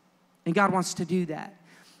lot. And God wants to do that.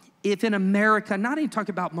 If in America, not even talk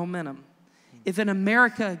about momentum, if in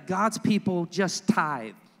America, God's people just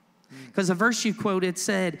tithe, because the verse you quoted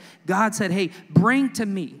said, God said, hey, bring to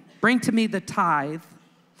me the tithe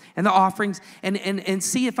and the offerings, and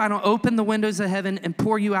see if I don't open the windows of heaven and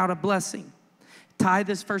pour you out a blessing. Tithe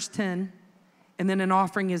is first 10, and then an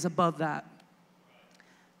offering is above that.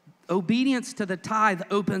 Obedience to the tithe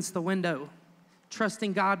opens the window.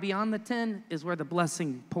 Trusting God beyond the 10 is where the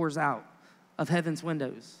blessing pours out of heaven's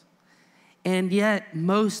windows. And yet,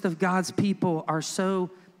 most of God's people are so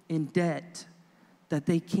in debt that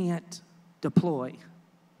they can't deploy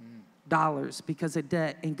dollars because of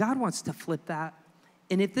debt. And God wants to flip that.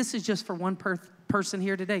 And if this is just for one person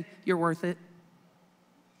here today, you're worth it.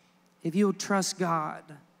 If you'll trust God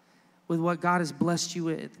with what God has blessed you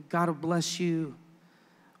with, God will bless you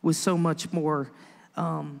with so much more.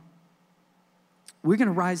 We're going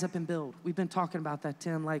to rise up and build. We've been talking about that,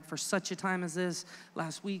 Tim, like for such a time as this.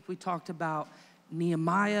 Last week we talked about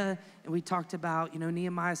Nehemiah, and we talked about,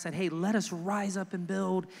 Nehemiah said, hey, let us rise up and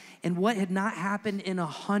build. And what had not happened in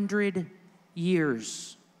 100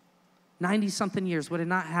 years, 90-something years, what had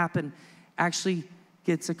not happened actually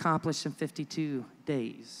gets accomplished in 52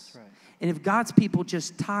 days. Right. And if God's people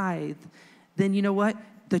just tithe, then you know what?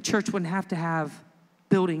 The church wouldn't have to have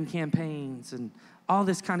building campaigns and all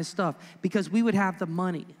this kind of stuff, because we would have the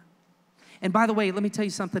money. And by the way, let me tell you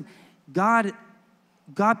something. God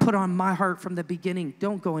put on my heart from the beginning,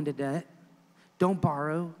 don't go into debt. Don't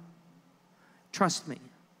borrow. Trust me.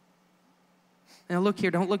 Now look here,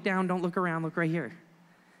 don't look down, don't look around, look right here.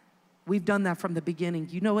 We've done that from the beginning.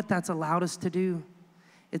 You know what that's allowed us to do?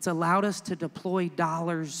 It's allowed us to deploy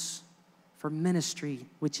dollars for ministry,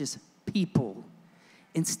 which is people,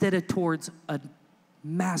 instead of towards a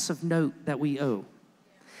massive note that we owe.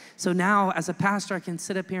 So now, as a pastor, I can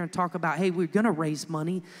sit up here and talk about, hey, we're going to raise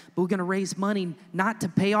money, but we're going to raise money not to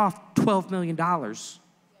pay off $12 million.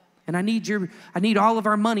 And I need all of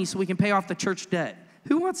our money so we can pay off the church debt.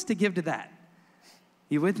 Who wants to give to that?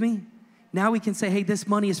 You with me? Now we can say, hey, this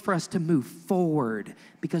money is for us to move forward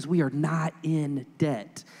because we are not in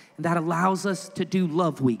debt. And that allows us to do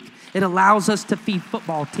Love Week. It allows us to feed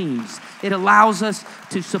football teams. It allows us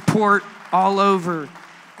to support all over.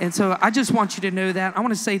 And so I just want you to know that. I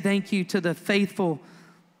want to say thank you to the faithful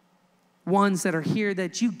ones that are here,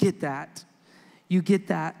 that you get that. You get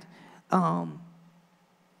that.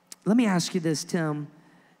 Let me ask you this, Tim.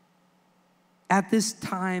 At this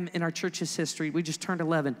time in our church's history, we just turned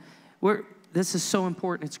 11. This is so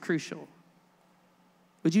important, it's crucial.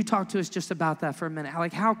 Would you talk to us just about that for a minute?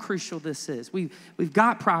 How crucial this is. We've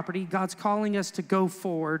got property. God's calling us to go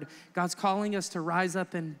forward. God's calling us to rise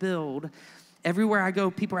up and build. Everywhere I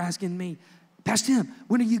go, people are asking me, Pastor Tim,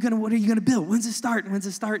 what are you gonna build? When's it start? When's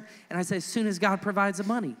it start? And I say, as soon as God provides the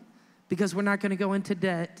money, because we're not gonna go into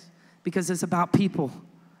debt, because it's about people,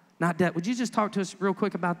 not debt. Would you just talk to us real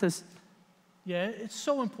quick about this? Yeah, it's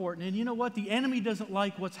so important. And you know what? The enemy doesn't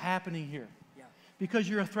like what's happening here, because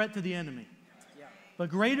you're a threat to the enemy.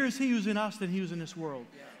 But greater is he who's in us than he who's in this world.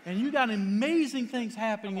 And you got amazing things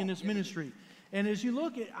happening in this ministry. And as you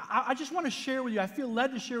look at, I just want to share with you, I feel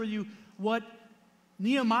led to share with you what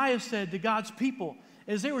Nehemiah said to God's people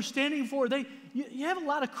as they were standing forward. You have a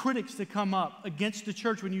lot of critics that come up against the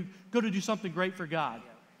church when you go to do something great for God.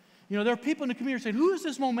 You know, there are people in the community saying, who is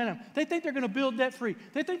this momentum? They think they're going to build debt-free.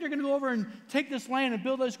 They think they're going to go over and take this land and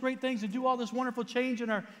build those great things and do all this wonderful change in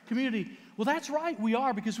our community. Well, that's right. We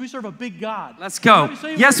are, because we serve a big God. Let's go.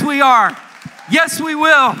 Yes, we are. Yes, we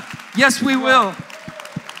will. Yes, we will.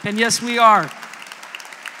 And yes, we are.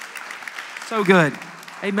 So good.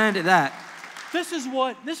 Amen to that. This is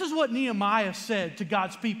what Nehemiah said to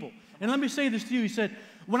God's people. And let me say this to you. He said,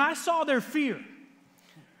 when I saw their fear,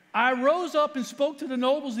 I rose up and spoke to the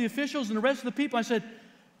nobles, the officials, and the rest of the people. I said,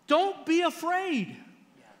 don't be afraid.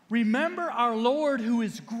 Remember our Lord, who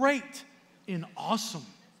is great and awesome.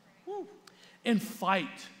 And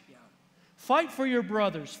fight. Fight for your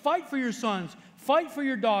brothers. Fight for your sons. Fight for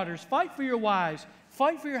your daughters. Fight for your wives.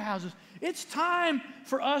 Fight for your houses. It's time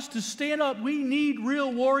for us to stand up. We need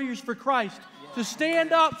real warriors for Christ to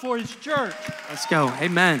stand up for his church. Let's go.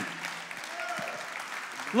 Amen.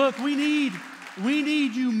 Look, we need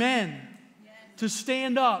you men to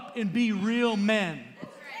stand up and be real men,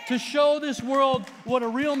 to show this world what a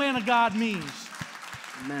real man of God means.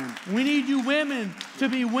 Amen. We need you women to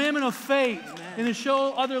be women of faith. Amen. And to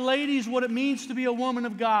show other ladies what it means to be a woman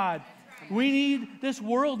of God. This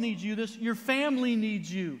world needs you. Your family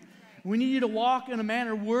needs you. We need you to walk in a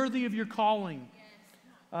manner worthy of your calling.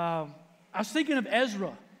 I was thinking of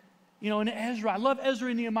Ezra. You know, in Ezra, I love Ezra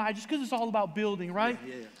and Nehemiah just because it's all about building, right?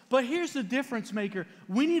 Yeah. But here's the difference maker.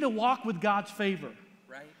 We need to walk with God's favor.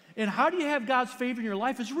 Right. And how do you have God's favor in your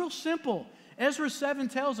life? It's real simple. Ezra 7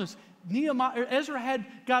 tells us Ezra had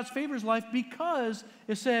God's favor in his life because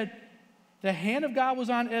it said the hand of God was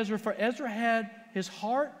on Ezra, for Ezra had his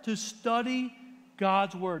heart to study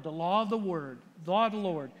God's word, the law of the word, the law of the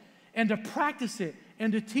Lord, and to practice it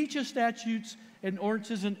and to teach his statutes and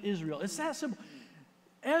ordinances in Israel. It's that simple.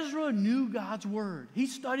 Ezra knew God's word. He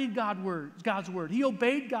studied God's word. He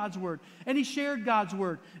obeyed God's word. And he shared God's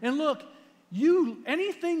word. And look,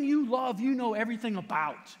 anything you love, you know everything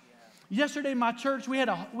about. Yesterday in my church, we had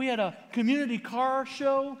a community car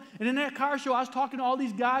show. And in that car show, I was talking to all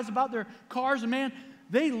these guys about their cars. And man,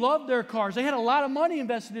 they loved their cars. They had a lot of money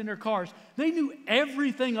invested in their cars. They knew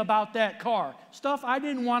everything about that car. Stuff I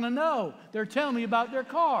didn't want to know. They're telling me about their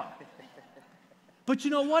car. But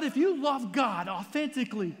you know what? If you love God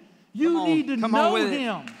authentically, you need to know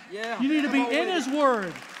him. Yeah. You need to be in his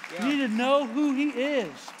word. Yeah. You need to know who he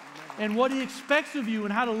is and what he expects of you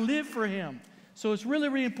and how to live for him. So it's really,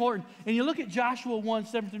 really important. And you look at Joshua 1,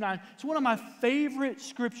 7-9. It's one of my favorite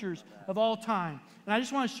scriptures of all time. And I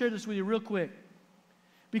just want to share this with you real quick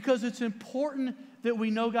because it's important that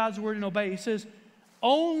we know God's word and obey. He says,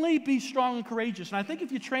 only be strong and courageous. And I think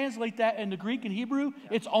if you translate that into Greek and Hebrew,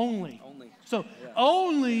 it's only. So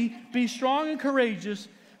only be strong and courageous,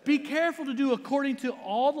 Be careful to do according to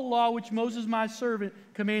all the law which Moses my servant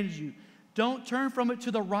commanded you. Don't turn from it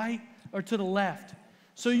to the right or to the left.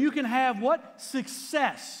 So you can have what?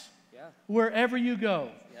 Success wherever you go.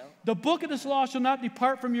 The book of this law shall not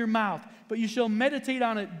depart from your mouth, but you shall meditate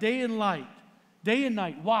on it day and night. Day and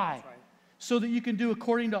night. Why? So that you can do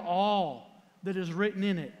according to all that is written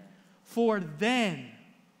in it. For then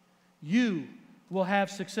you will have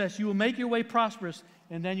success. You will make your way prosperous,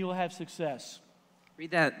 and then you will have success.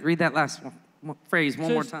 Read that last phrase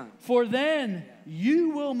one more time. For then you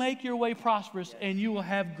will make your way prosperous, and you will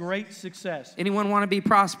have great success. Anyone want to be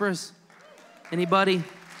prosperous? Anybody?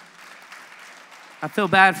 I feel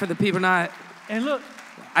bad for the people not. And look.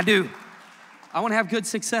 I do. I want to have good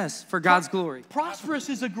success for God's glory. Prosperous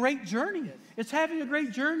is a great journey. It's having a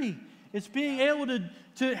great journey. It's being able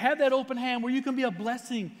to have that open hand where you can be a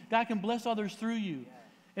blessing. God can bless others through you.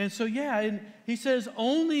 And so, and he says,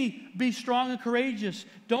 only be strong and courageous.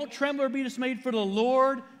 Don't tremble or be dismayed, for the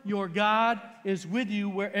Lord your God is with you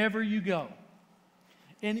wherever you go.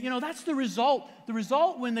 And, that's the result. The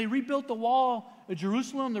result when they rebuilt the wall of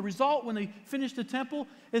Jerusalem, the result when they finished the temple,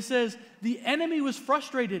 it says the enemy was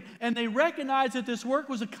frustrated, and they recognized that this work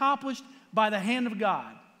was accomplished by the hand of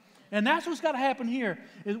God. And that's what's got to happen here.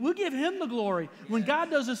 Is we'll give him the glory. When God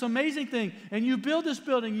does this amazing thing, and you build this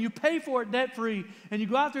building, and you pay for it debt-free, and you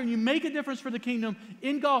go out there and you make a difference for the kingdom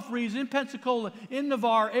in Gulf Breeze, in Pensacola, in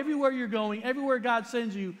Navarre, everywhere you're going, everywhere God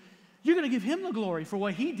sends you, you're going to give him the glory for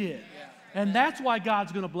what he did. And that's why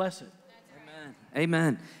God's going to bless it.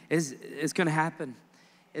 Amen. It's going to happen.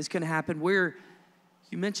 It's going to happen.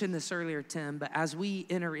 You mentioned this earlier, Tim, but as we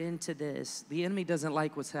enter into this, the enemy doesn't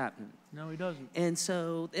like what's happening. No, he doesn't. And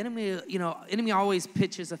so the enemy always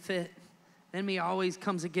pitches a fit. The enemy always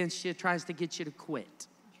comes against you, tries to get you to quit.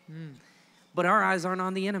 But our eyes aren't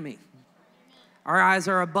on the enemy. Our eyes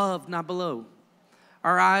are above, not below.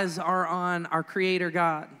 Our eyes are on our Creator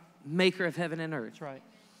God, maker of heaven and earth. That's right.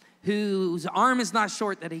 Whose arm is not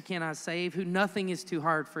short that he cannot save, who nothing is too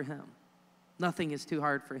hard for him. Nothing is too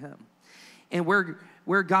hard for him. And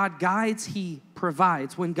where God guides, he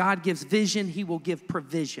provides. When God gives vision, he will give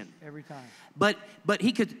provision. Every time. But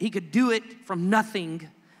he could do it from nothing,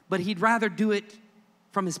 but he'd rather do it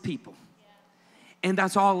from his people. Yeah. And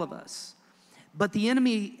that's all of us. But the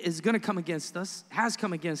enemy is going to come against us, has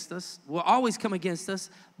come against us, will always come against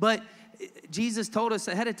us. But Jesus told us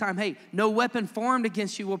ahead of time, hey, no weapon formed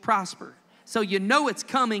against you will prosper. So it's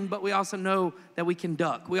coming, but we also know that we can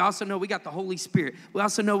duck. We also know we got the Holy Spirit. We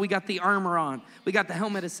also know we got the armor on. We got the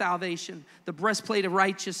helmet of salvation, the breastplate of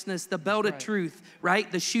righteousness, the belt of truth,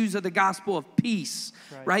 right? The shoes of the gospel of peace,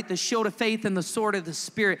 right? The shield of faith and the sword of the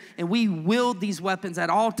Spirit. And we wield these weapons at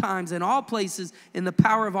all times, in all places, in the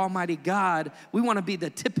power of Almighty God. We want to be the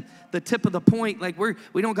tip of the point. Like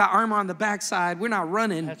we don't got armor on the backside. We're not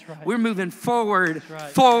running. That's right. We're moving forward,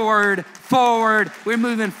 That's right. forward. We're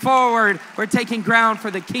moving forward. We're taking ground for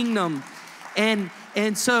the kingdom.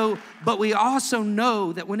 And so, but we also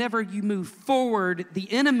know that whenever you move forward,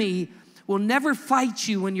 the enemy will never fight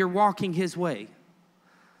you when you're walking his way.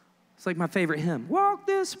 It's like my favorite hymn, walk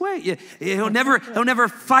this way. Yeah, he'll never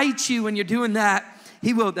fight you when you're doing that.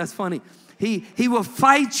 He will, that's funny. He will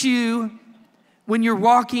fight you when you're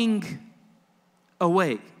walking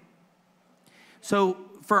away. So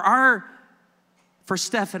for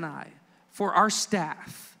Steph and I, for our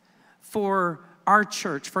staff, for our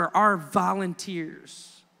church, for our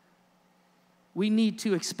volunteers, we need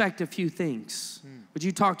to expect a few things. Would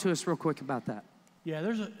you talk to us real quick about that? Yeah,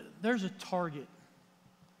 there's a target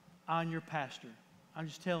on your pastor. I'm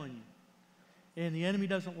just telling you. And the enemy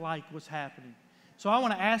doesn't like what's happening. So I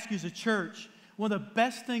want to ask you as a church, one of the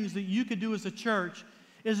best things that you could do as a church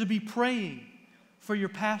is to be praying for your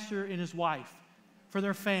pastor and his wife, for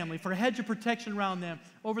their family, for a hedge of protection around them,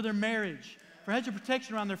 over their marriage, for a hedge of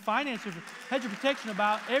protection around their finances, for a hedge of protection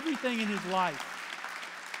about everything in his life.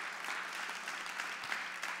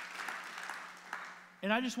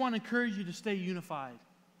 And I just want to encourage you to stay unified.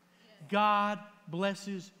 God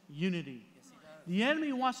blesses unity. The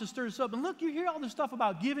enemy wants to stir us up. And look, you hear all this stuff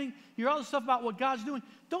about giving. You hear all this stuff about what God's doing.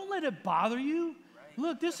 Don't let it bother you.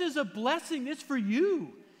 Look, this is a blessing. It's for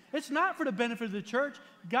you. It's not for the benefit of the church.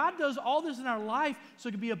 God does all this in our life so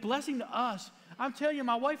it can be a blessing to us. I'm telling you,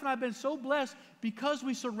 my wife and I have been so blessed because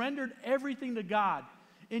we surrendered everything to God.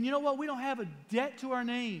 And you know what? We don't have a debt to our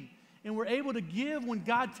name. And we're able to give when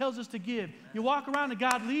God tells us to give. You walk around and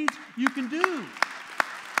God leads, you can do.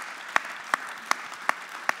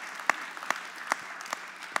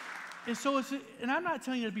 And so and I'm not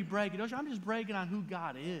telling you to be braggadocious. I'm just bragging on who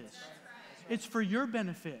God is. It's for your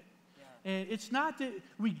benefit. And it's not that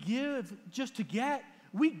we give just to get.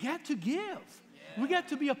 We get to give. We get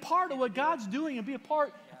to be a part of what God's doing and be a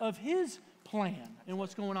part of His plan and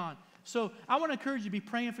what's going on. So I want to encourage you to be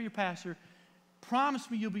praying for your pastor. Promise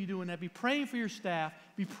me you'll be doing that. Be praying for your staff.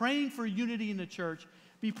 Be praying for unity in the church.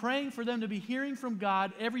 Be praying for them to be hearing from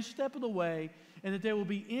God every step of the way, and that they will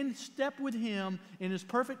be in step with Him in His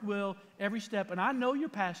perfect will every step. And I know your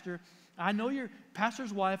pastor. I know your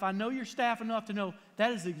pastor's wife. I know your staff enough to know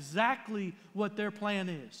that is exactly what their plan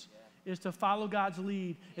is to follow God's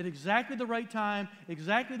lead at exactly the right time,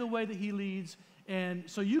 exactly the way that He leads. And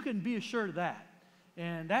so you can be assured of that.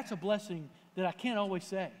 And that's a blessing that I can't always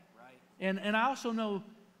say. Right. And I also know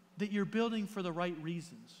that you're building for the right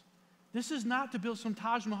reasons. This is not to build some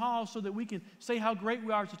Taj Mahal so that we can say how great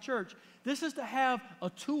we are as a church. This is to have a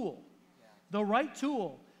tool, the right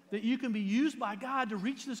tool, that you can be used by God to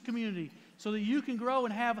reach this community so that you can grow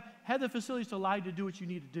and have the facilities to allow you to do what you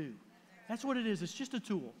need to do. That's what it is. It's just a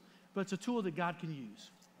tool, but it's a tool that God can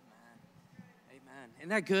use. Amen. Isn't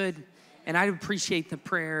that good? And I appreciate the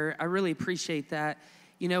prayer. I really appreciate that.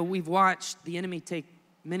 You know, we've watched the enemy take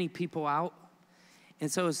many people out.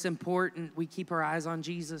 And so it's important we keep our eyes on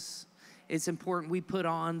Jesus. It's important we put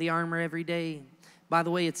on the armor every day. By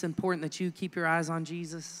the way, it's important that you keep your eyes on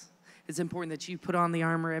Jesus. It's important that you put on the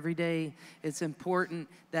armor every day. It's important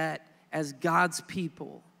that as God's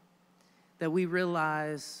people, that we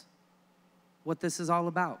realize what this is all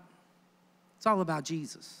about. It's all about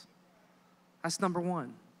Jesus. That's number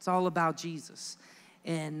one. It's all about Jesus.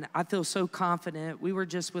 And I feel so confident. We were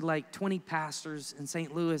just with like 20 pastors in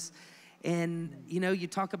St. Louis. And, you know, you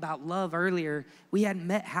talk about love earlier. We hadn't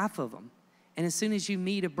met half of them. And as soon as you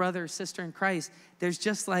meet a brother or sister in Christ, there's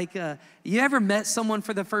just like, you ever met someone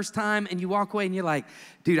for the first time and you walk away and you're like,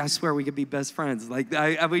 dude, I swear we could be best friends. Like,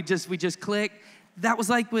 we just clicked. That was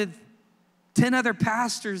like with 10 other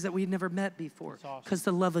pastors that we'd never met before. Because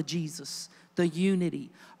the love of Jesus, the unity,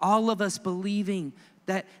 all of us believing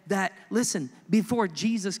that, listen, before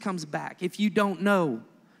Jesus comes back, if you don't know,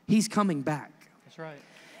 He's coming back. That's right.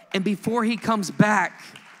 And before He comes back,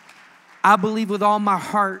 I believe with all my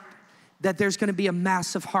heart that there's going to be a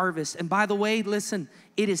massive harvest. And by the way, listen,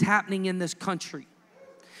 it is happening in this country.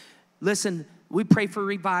 Listen, we pray for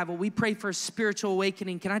revival. We pray for a spiritual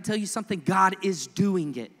awakening. Can I tell you something? God is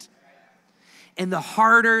doing it. And the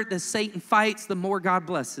harder that Satan fights, the more God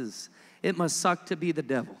blesses. It must suck to be the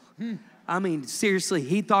devil. I mean, seriously,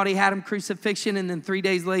 he thought he had him crucifixion, and then 3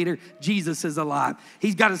 days later, Jesus is alive.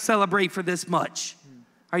 He's got to celebrate for this much.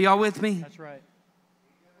 Are y'all with me? That's right.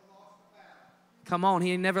 Come on,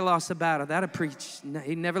 he ain't never lost a battle. That'll preach.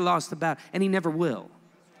 He never lost a battle, and he never will.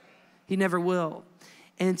 He never will.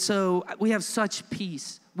 And so we have such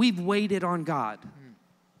peace. We've waited on God.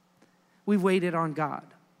 We've waited on God.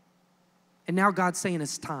 And now God's saying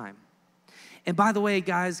it's time. And by the way,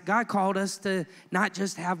 guys, God called us to not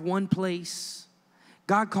just have one place.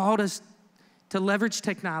 God called us to leverage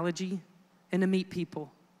technology and to meet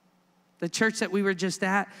people. The church that we were just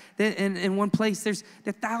at, in one place, there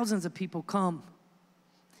thousands of people come.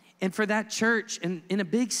 And for that church in a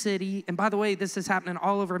big city, and by the way, this is happening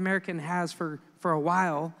all over America and has for a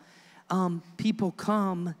while, people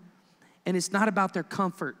come, and it's not about their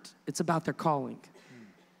comfort. It's about their calling.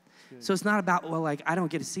 So it's not about, well, like, I don't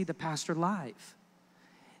get to see the pastor live.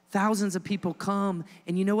 Thousands of people come,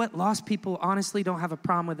 and you know what? Lost people honestly don't have a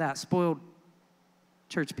problem with that. Spoiled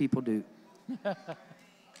church people do.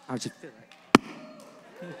 I just feel like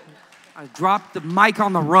I dropped the mic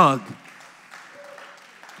on the rug.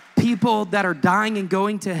 People that are dying and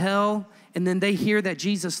going to hell, and then they hear that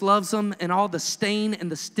Jesus loves them, and all the stain and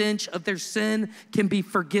the stench of their sin can be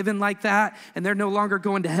forgiven like that, and they're no longer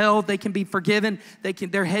going to hell. They can be forgiven.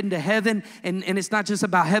 They're heading to heaven, and it's not just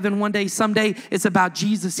about heaven one day, someday. It's about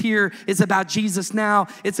Jesus here. It's about Jesus now.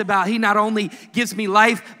 It's about He not only gives me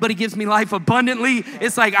life, but He gives me life abundantly.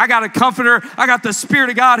 It's like I got a comforter. I got the Spirit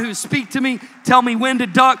of God who speak to me, tell me when to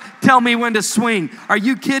duck, tell me when to swing. Are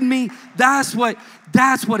you kidding me? That's what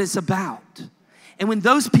it's about. And when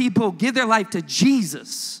those people give their life to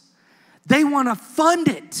Jesus, they want to fund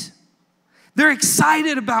it. They're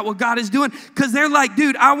excited about what God is doing because they're like,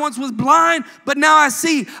 dude, I once was blind, but now I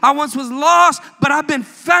see. I once was lost, but I've been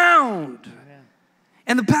found. Amen.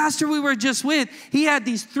 And the pastor we were just with, he had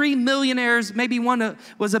these 3 millionaires, maybe one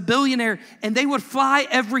was a billionaire, and they would fly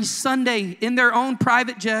every Sunday in their own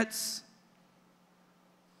private jets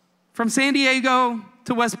from San Diego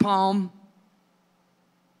to West Palm,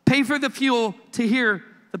 pay for the fuel to hear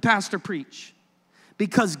the pastor preach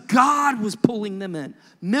because God was pulling them in.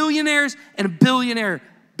 Millionaires and a billionaire,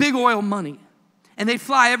 big oil money. And they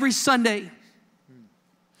fly every Sunday.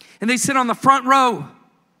 And they sit on the front row.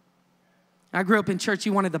 I grew up in church,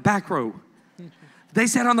 you wanted the back row. They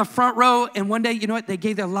sat on the front row, and one day, you know what? They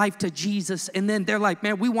gave their life to Jesus, and then they're like,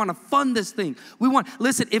 man, we want to fund this thing.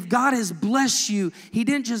 Listen, if God has blessed you, he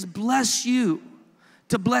didn't just bless you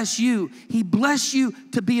to bless you. He blessed you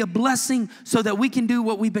to be a blessing so that we can do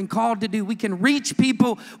what we've been called to do. We can reach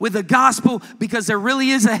people with the gospel, because there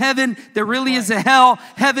really is a heaven. There really is a hell.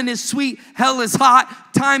 Heaven is sweet. Hell is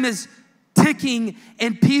hot. Time is ticking,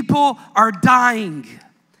 and people are dying.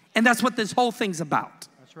 And that's what this whole thing's about.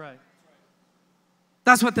 That's right.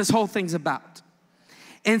 That's what this whole thing's about.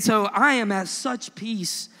 And so I am at such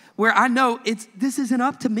peace where I know this isn't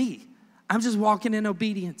up to me. I'm just walking in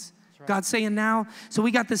obedience. Right. God's saying now. So we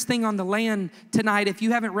got this thing on the land tonight. If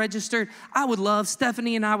you haven't registered,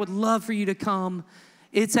 Stephanie and I would love for you to come.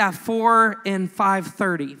 It's at 4 and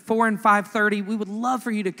 5:30. 4 and 5:30. We would love for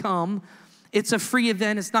you to come. It's a free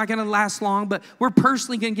event. It's not going to last long, but we're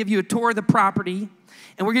personally going to give you a tour of the property.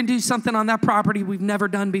 And we're going to do something on that property we've never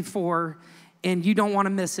done before. And you don't want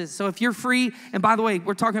to miss it. So if you're free, and by the way,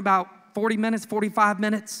 we're talking about 40 minutes, 45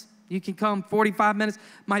 minutes. You can come. 45 minutes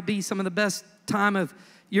might be some of the best time of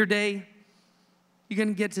your day. You're going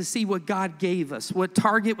to get to see what God gave us, what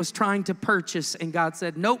Target was trying to purchase, and God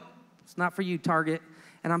said, nope, it's not for you, Target.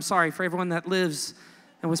 And I'm sorry for everyone that lives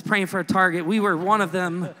and was praying for a Target. We were one of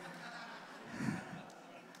them.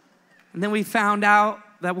 And then we found out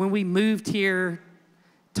that when we moved here,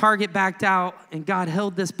 Target backed out, and God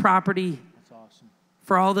held this property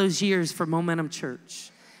for all those years for Momentum Church.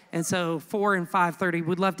 And so 4 and 5:30,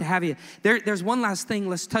 we'd love to have you. There's one last thing.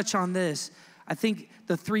 Let's touch on this. I think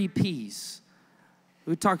the 3 Ps.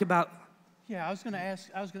 We talked about. Yeah, I was going to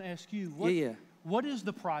ask you. What is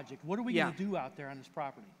the project? What are we going to do out there on this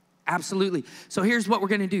property? Absolutely. So here's what we're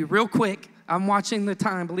going to do real quick. I'm watching the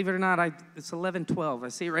time. Believe it or not, it's 11:12. I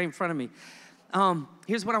see it right in front of me.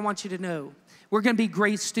 Here's what I want you to know. We're going to be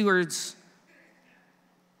great stewards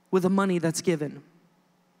with the money that's given.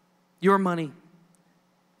 Your money,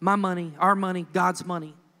 my money, our money, God's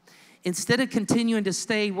money. Instead of continuing to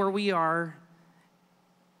stay where we are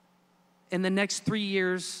in the next 3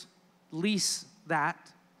 years, lease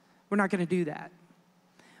that, we're not going to do that.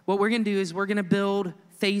 What we're going to do is we're going to build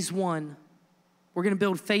phase 1. We're going to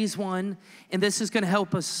build phase 1, and this is going to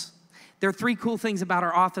help us. There are 3 cool things about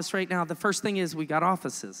our office right now. The first thing is we got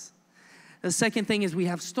offices. The second thing is we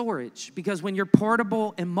have storage, because when you're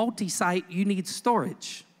portable and multi-site, you need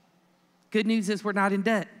storage. Good news is we're not in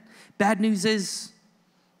debt. Bad news is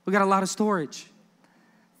we got a lot of storage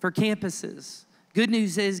for campuses. Good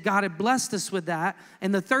news is God had blessed us with that.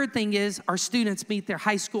 And the third thing is our students meet their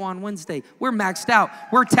high school on Wednesday. We're maxed out.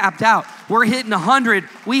 We're tapped out. We're hitting 100.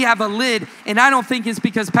 We have a lid. And I don't think it's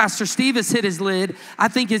because Pastor Steve has hit his lid. I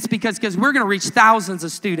think it's because we're going to reach thousands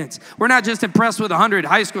of students. We're not just impressed with 100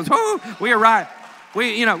 high schools. Oh, we arrived.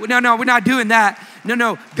 No, we're not doing that.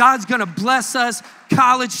 No, God's going to bless us,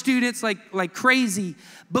 college students like crazy.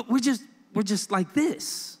 But we're just like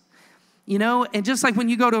this, And just like when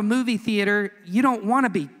you go to a movie theater, you don't want to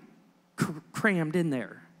be crammed in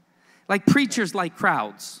there. Like preachers like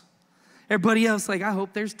crowds. Everybody else I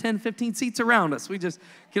hope there's 10, 15 seats around us. We just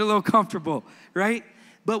get a little comfortable, right?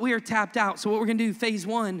 But we are tapped out. So what we're going to do, phase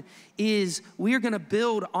 1, is we are going to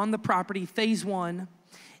build on the property, phase 1.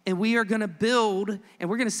 And we are going to build, and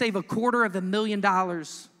we're going to save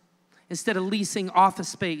 $250,000 instead of leasing office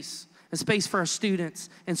space, a space for our students,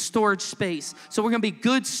 and storage space. So we're going to be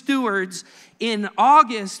good stewards. In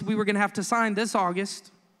August, we were going to have to sign this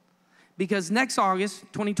August, because next August,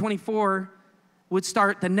 2024, would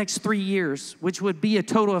start the next 3 years, which would be a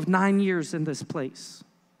total of 9 years in this place.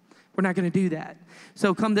 We're not going to do that.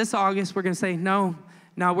 So come this August, we're going to say, no,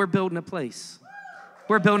 we're building a place.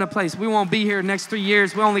 We're building a place. We won't be here next 3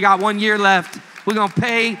 years. We only got 1 year left. We're going to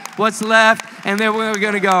pay what's left, and then we're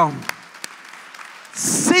going to go.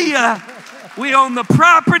 See ya. We own the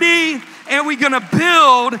property, and we're going to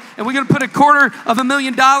build, and we're going to put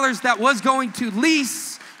 $250,000 that was going to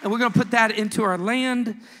lease, and we're going to put that into our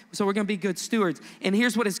land. So we're going to be good stewards. And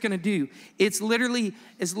here's what it's going to do. It's literally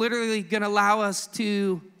going to allow us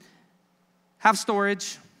to have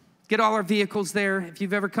storage, get all our vehicles there. If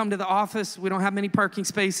you've ever come to the office, we don't have many parking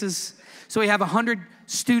spaces. So we have 100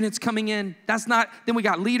 students coming in. Then we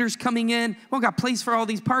got leaders coming in. We don't got place for all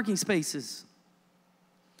these parking spaces.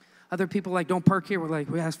 Other people don't park here. We're like,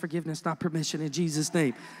 we ask forgiveness, not permission, in Jesus'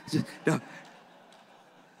 name. No.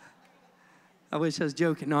 I wish I was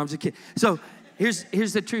joking. No, I'm just kidding. So here's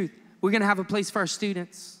the truth. We're going to have a place for our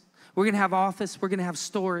students. We're going to have office. We're going to have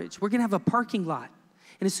storage. We're going to have a parking lot.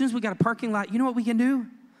 And as soon as we got a parking lot, you know what we can do?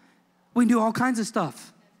 We can do all kinds of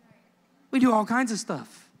stuff. We do all kinds of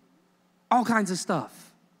stuff. All kinds of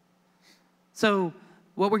stuff. So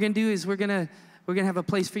what we're going to do is we're going We're going to have a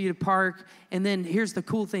place for you to park. And then here's the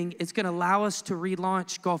cool thing. It's going to allow us to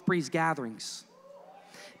relaunch Gulf Breeze gatherings.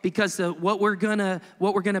 Because what we're going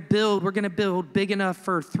to build big enough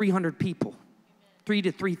for 300 people,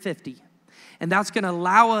 300 to 350. And that's going to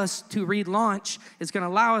allow us to relaunch. It's going to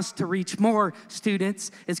allow us to reach more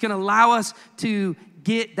students. It's going to allow us to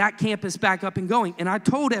get that campus back up and going. And I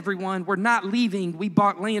told everyone, we're not leaving. We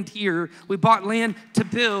bought land here. We bought land to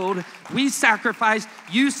build. We sacrificed.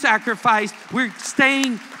 You sacrificed. We're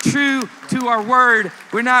staying true to our word.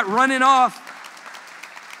 We're not running off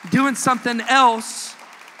doing something else.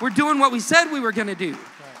 We're doing what we said we were going to do. Right.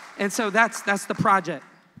 And so that's the project.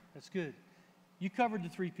 That's good. You covered the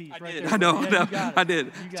 3 P's right did. there. I know. Yeah, I did.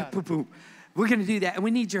 You got boom, boom. We're going to do that, and we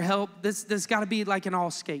need your help. This got to be like an all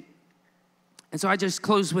skate. And so I just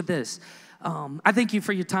close with this. I thank you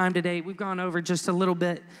for your time today. We've gone over just a little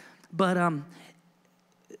bit, but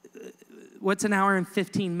what's an hour and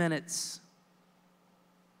 15 minutes?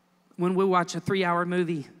 When we watch a 3-hour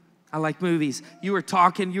movie, I like movies. You were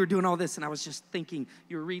talking, you were doing all this, and I was just thinking,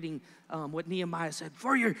 you were reading what Nehemiah said,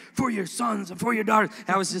 for your sons and for your daughters.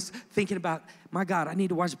 And I was just thinking about, my God, I need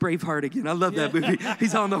to watch Braveheart again. I love that movie.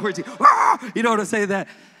 He's on the horse. You know what I'm saying? That.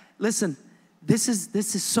 Listen, this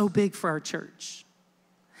is so big for our church.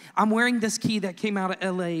 I'm wearing this key that came out of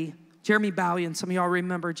L.A. Jeremy Ballion, some of y'all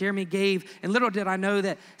remember, Jeremy gave, and little did I know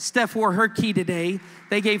that Steph wore her key today.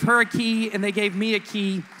 They gave her a key, and they gave me a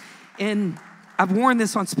key. And I've worn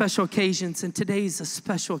this on special occasions, and today's a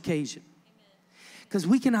special occasion. Because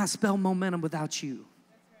we cannot spell momentum without you.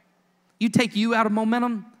 You take you out of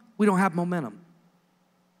momentum, we don't have momentum.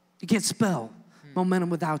 You can't spell momentum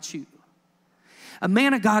without you. A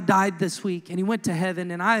man of God died this week, and he went to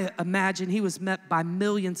heaven, and I imagine he was met by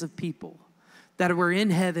millions of people that were in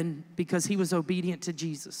heaven because he was obedient to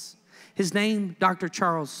Jesus. His name, Dr.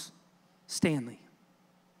 Charles Stanley.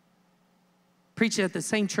 Preached at the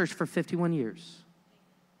same church for 51 years.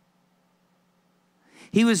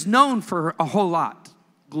 He was known for a whole lot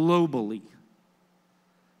globally.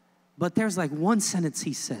 But there's like one sentence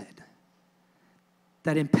he said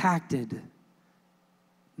that impacted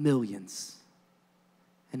millions.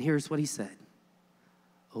 And here's what he said.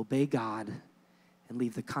 Obey God and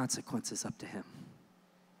leave the consequences up to him.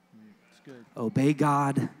 That's good. Obey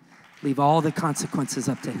God, leave all the consequences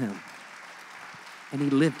up to him. And he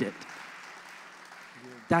lived it.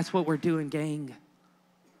 That's what we're doing, gang.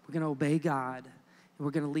 We're going to obey God, and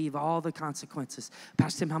we're going to leave all the consequences.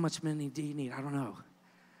 Pastor Tim, how much money do you need? I don't know.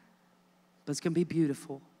 But it's going to be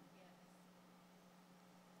beautiful.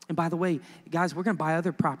 And by the way, guys, we're going to buy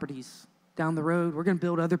other properties down the road. We're going to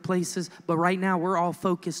build other places. But right now, we're all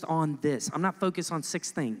focused on this. I'm not focused on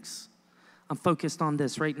 6 things. I'm focused on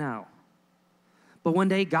this right now. But one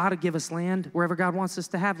day, God will give us land wherever God wants us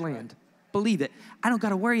to have land. Believe it. I don't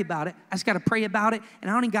got to worry about it. I just got to pray about it, and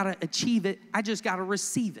I don't even got to achieve it. I just got to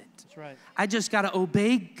receive it. That's right. I just got to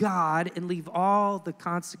obey God and leave all the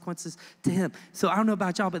consequences to him. So I don't know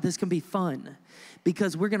about y'all, but this can be fun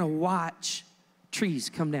because we're going to watch trees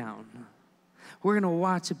come down. We're going to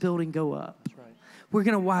watch a building go up. That's right. We're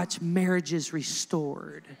going to watch marriages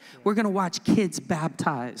restored. Yeah. We're going to watch kids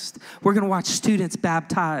baptized. We're going to watch students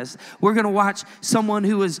baptized. We're going to watch someone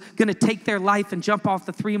who is going to take their life and jump off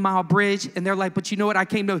the 3-mile bridge, and they're like, but you know what? I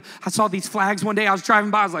saw these flags one day. I was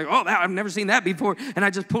driving by. I was like, oh, I've never seen that before. And I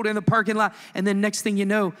just pulled in the parking lot. And then next thing you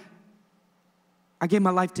know, I gave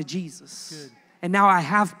my life to Jesus. Good. And now I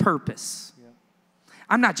have purpose. Yeah.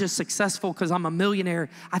 I'm not just successful because I'm a millionaire.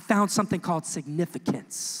 I found something called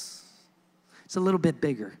significance. It's a little bit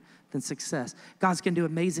bigger than success. God's going to do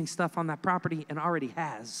amazing stuff on that property and already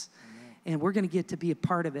has. Amen. And we're going to get to be a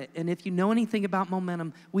part of it. And if you know anything about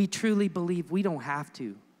momentum, we truly believe we don't have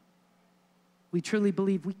to. We truly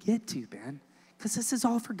believe we get to, man. Because this is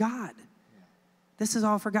all for God. Yeah. This is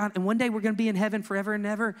all for God. And one day we're going to be in heaven forever and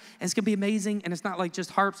ever. And it's going to be amazing. And it's not like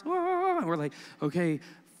just harps. And we're like, okay,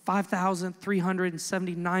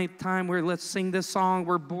 5,379th time let's sing this song.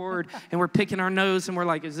 We're bored and we're picking our nose and we're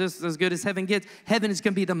like, is this as good as heaven gets? Heaven is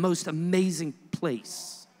going to be the most amazing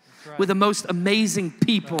place right. With the most amazing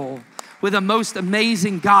people, right. With the most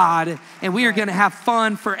amazing God. And we are going to have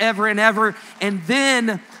fun forever and ever. And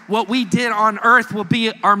then what we did on earth will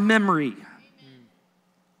be our memory.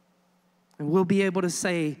 And we'll be able to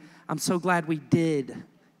say, I'm so glad we did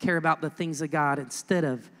care about the things of God instead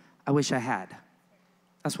of, I wish I had.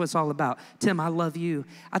 That's what it's all about. Tim, I love you.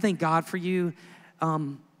 I thank God for you.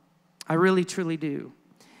 I really, truly do.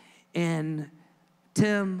 And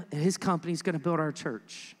Tim and his company is going to build our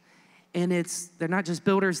church. And they're not just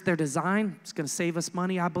builders, they're design. It's going to save us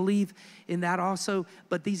money, I believe, in that also.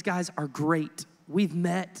 But these guys are great. We've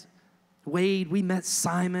met Wade, we met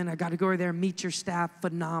Simon. I got to go over there and meet your staff.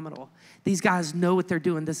 Phenomenal. These guys know what they're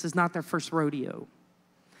doing. This is not their first rodeo.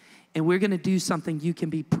 And we're going to do something you can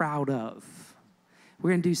be proud of.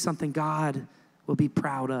 We're going to do something God will be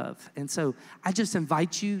proud of. And so I just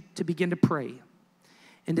invite you to begin to pray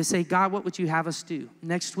and to say, God, what would you have us do?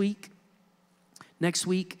 Next week,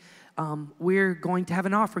 we're going to have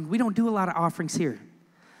an offering. We don't do a lot of offerings here.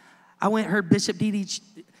 I went and heard Bishop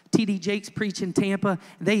T.D. Jakes preach in Tampa.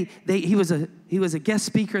 He was a guest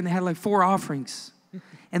speaker, and they had like 4 offerings.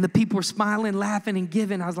 And the people were smiling, laughing, and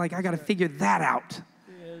giving. I was like, I got to figure that out.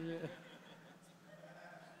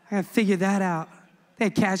 I got to figure that out. They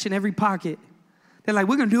had cash in every pocket. They're like,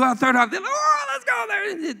 we're going to do our third offering. They're like, oh, let's go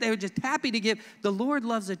there. They were just happy to give. The Lord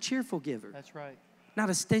loves a cheerful giver. That's right. Not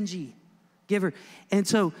a stingy giver. And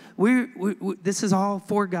so this is all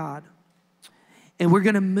for God. And we're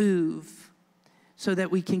going to move so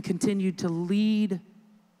that we can continue to lead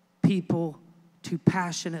people to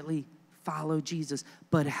passionately follow Jesus.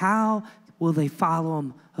 But how will they follow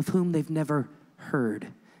him of whom they've never heard?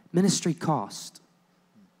 Ministry cost.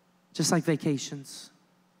 Just like vacations.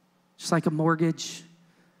 Just like a mortgage.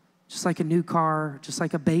 Just like a new car. Just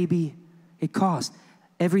like a baby. It costs.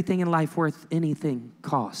 Everything in life worth anything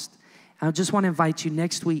costs. I just want to invite you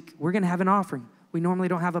next week. We're going to have an offering. We normally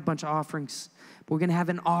don't have a bunch of offerings. But we're going to have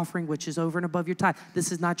an offering which is over and above your tithe.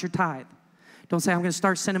 This is not your tithe. Don't say, I'm going to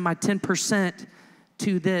start sending my 10%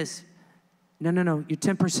 to this. No. Your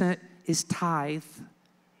 10% is tithe.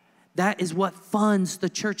 That is what funds the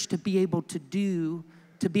church to be able to do,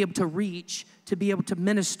 to be able to reach, to be able to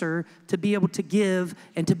minister, to be able to give,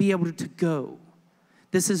 and to be able to go.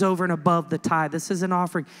 This is over and above the tithe. This is an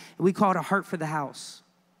offering. We call it a heart for the house.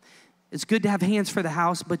 It's good to have hands for the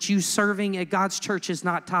house, but you serving at God's church is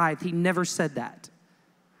not tithe. He never said that.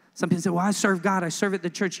 Some people say, well, I serve God. I serve at the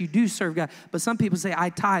church. You do serve God. But some people say, I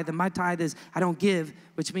tithe, and my tithe is I don't give,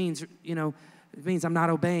 which means, it means I'm not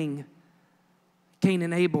obeying Cain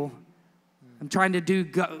and Abel. I'm trying to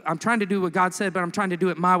do what God said, but I'm trying to do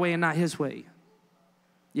it my way and not his way.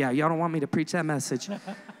 Yeah, y'all don't want me to preach that message.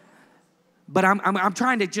 But I'm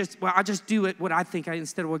trying to I just do it what I think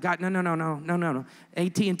instead of what God. No.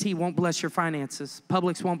 AT&T won't bless your finances.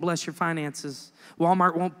 Publix won't bless your finances.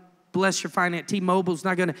 Walmart won't bless your finance. T-Mobile's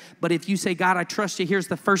not going to. But if you say, God, I trust you, here's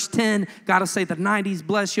the first 10. God will say the 90's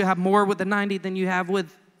bless you. Have more with the 90 than you have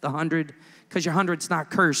with the 100 because your 100's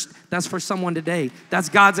not cursed. That's for someone today. That's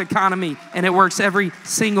God's economy, and it works every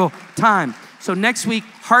single time. So next week,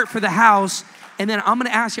 heart for the house. And then I'm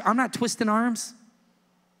going to ask you, I'm not twisting arms.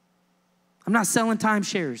 I'm not selling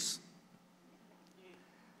timeshares.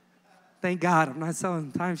 Thank God I'm not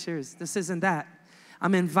selling timeshares. This isn't that.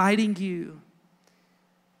 I'm inviting you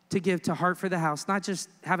to give to Heart for the House, not just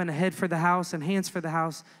having a head for the house and hands for the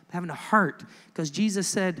house, but having a heart. Because Jesus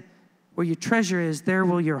said, where your treasure is, there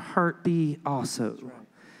will your heart be also. Right.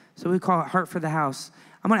 So we call it Heart for the House.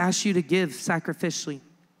 I'm going to ask you to give sacrificially.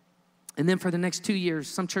 And then for the next 2 years,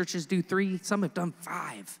 some churches do 3, some have done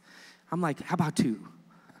 5. I'm like, how about 2?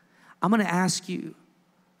 I'm going to ask you,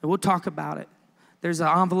 and we'll talk about it. There's an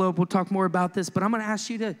envelope. We'll talk more about this. But I'm going to ask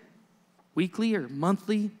you to weekly or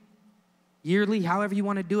monthly, yearly, however you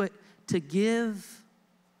want to do it, to give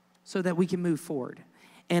so that we can move forward.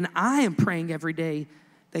 And I am praying every day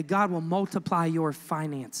that God will multiply your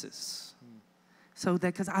finances. So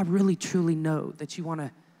that, because I really, truly know that you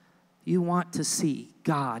want to see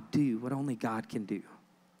God do what only God can do.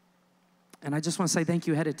 And I just want to say thank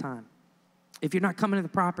you ahead of time. If you're not coming to the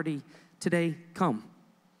property today, come.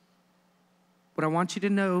 What I want you to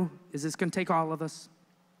know is it's going to take all of us,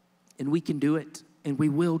 and we can do it, and we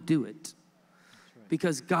will do it. Right.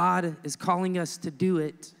 Because God is calling us to do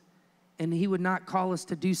it, and he would not call us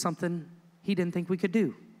to do something he didn't think we could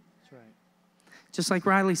do. That's right. Just like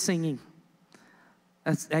Riley singing.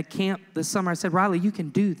 At camp this summer, I said, Riley, you can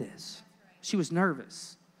do this. She was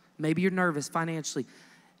nervous. Maybe you're nervous financially.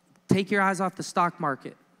 Take your eyes off the stock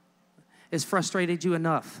market. It's frustrated you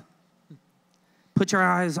enough. Put your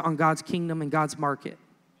eyes on God's kingdom and God's market.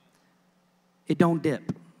 It don't dip.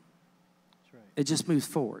 That's right. It just moves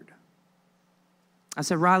forward. I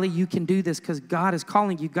said, Riley, you can do this because God is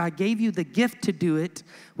calling you. God gave you the gift to do it,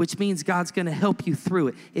 which means God's going to help you through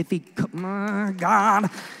it. If he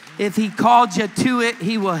called you to it,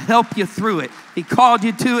 he will help you through it. If he called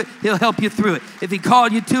you to it, he'll help you through it. If he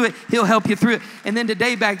called you to it, he'll help you through it. And then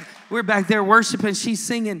today, we're back there worshiping. She's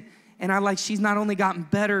singing. And she's not only gotten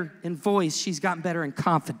better in voice, she's gotten better in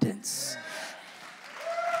confidence.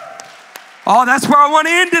 Oh, that's where I want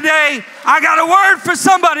to end today. I got a word for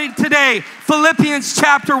somebody today. Philippians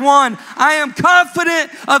chapter 1. I am confident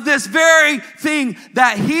of this very thing,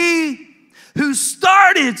 that he who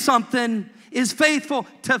started something is faithful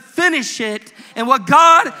to finish it. And what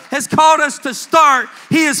God has called us to start,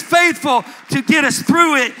 He is faithful to get us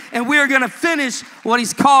through it. And we are going to finish what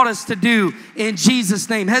He's called us to do in Jesus'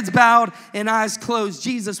 name. Heads bowed and eyes closed.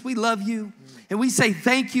 Jesus, we love you. And we say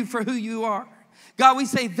thank you for who you are. God, we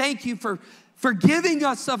say thank you for forgiving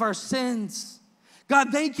us of our sins. God,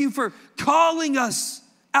 thank you for calling us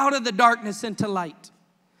out of the darkness into light.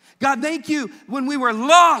 God, thank you when we were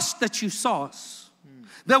lost that you saw us.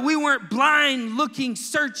 That we weren't blind, looking,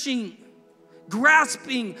 searching,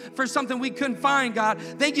 grasping for something we couldn't find, God.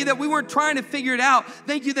 Thank you that we weren't trying to figure it out.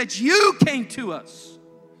 Thank you that you came to us.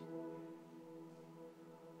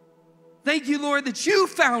 Thank you, Lord, that you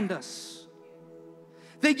found us.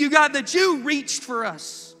 Thank you, God, that you reached for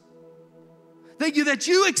us. Thank you that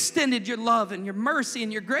you extended your love and your mercy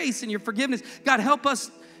and your grace and your forgiveness. God, help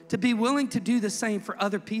us to be willing to do the same for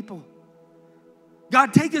other people.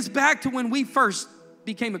 God, take us back to when we first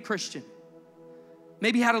became a Christian.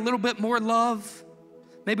 Maybe had a little bit more love.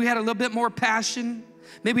 Maybe we had a little bit more passion.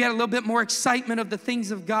 Maybe we had a little bit more excitement of the things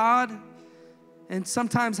of God. And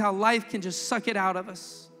sometimes how life can just suck it out of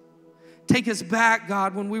us. Take us back,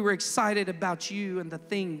 God, when we were excited about you and the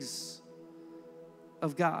things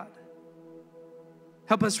of God.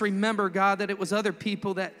 Help us remember, God, that it was other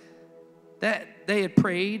people that they had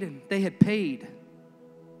prayed and they had paid.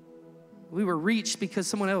 We were reached because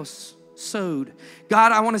someone else sowed.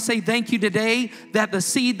 God, I want to say thank you today that the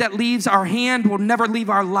seed that leaves our hand will never leave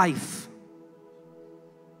our life.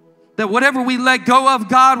 That whatever we let go of,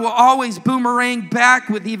 God, will always boomerang back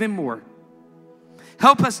with even more.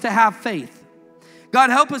 Help us to have faith. God,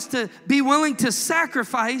 help us to be willing to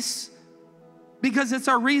sacrifice because it's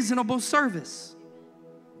our reasonable service.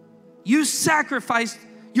 You sacrificed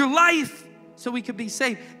your life so we could be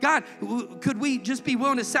saved. God, could we just be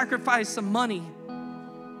willing to sacrifice some money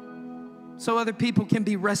so other people can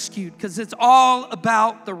be rescued? Because it's all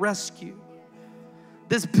about the rescue.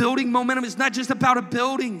 This building momentum is not just about a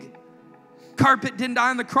building. Carpet didn't die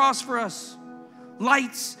on the cross for us.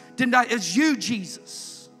 Lights didn't die. It's you,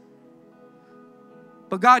 Jesus.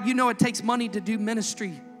 But God, you know it takes money to do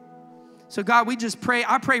ministry. So God, we just pray.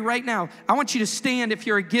 I pray right now. I want you to stand if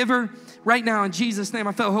you're a giver right now in Jesus' name.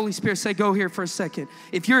 I felt Holy Spirit say, go here for a second.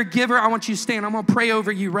 If you're a giver, I want you to stand. I'm going to pray over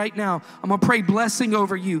you right now. I'm going to pray blessing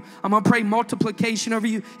over you. I'm going to pray multiplication over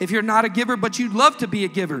you. If you're not a giver, but you'd love to be a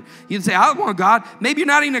giver, you'd say, I want God. Maybe you're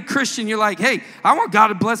not even a Christian. You're like, hey, I want God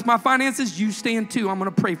to bless my finances. You stand too. I'm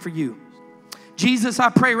going to pray for you. Jesus, I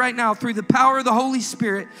pray right now through the power of the Holy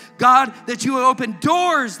Spirit, God, that you will open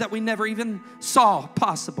doors that we never even saw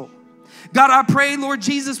possible. God, I pray, Lord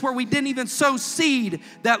Jesus, where we didn't even sow seed,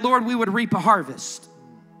 that, Lord, we would reap a harvest.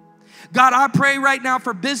 God, I pray right now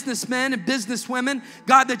for businessmen and businesswomen,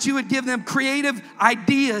 God, that you would give them creative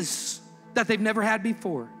ideas that they've never had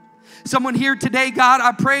before. Someone here today, God,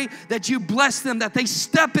 I pray that you bless them, that they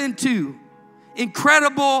step into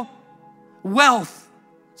incredible wealth,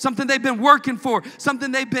 something they've been working for,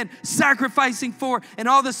 something they've been sacrificing for, and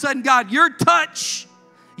all of a sudden, God, your touch,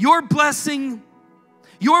 your blessing,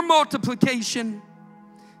 your multiplication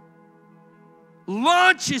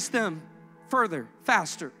launches them further,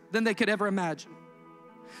 faster than they could ever imagine.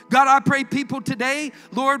 God, I pray people today,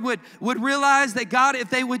 Lord, would realize that, God,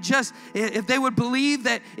 if they would believe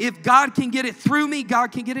that if God can get it through me,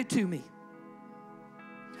 God can get it to me.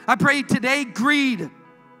 I pray today, greed,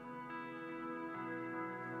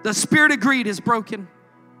 the spirit of greed is broken.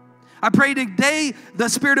 I pray today, the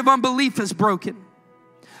spirit of unbelief is broken.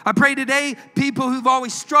 I pray today, people who've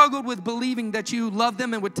always struggled with believing that you love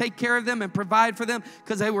them and would take care of them and provide for them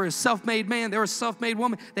because they were a self-made man, they were a self-made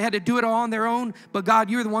woman. They had to do it all on their own, but God,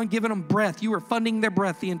 you're the one giving them breath. You were funding their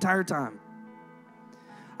breath the entire time.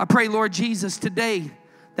 I pray, Lord Jesus, today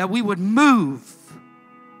that we would move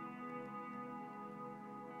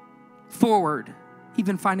forward,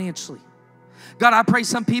 even financially. God, I pray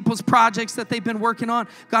some people's projects that they've been working on,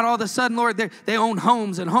 God, all of a sudden, Lord, they own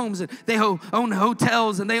homes, and they own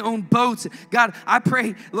hotels, and they own boats. God, I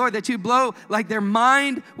pray, Lord, that you blow like their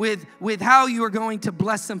mind with how you are going to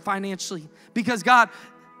bless them financially. Because, God,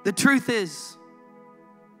 the truth is,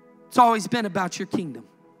 it's always been about your kingdom.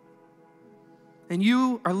 And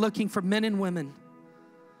you are looking for men and women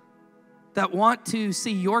that want to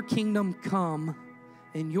see your kingdom come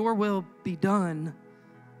and your will be done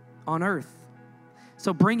on earth.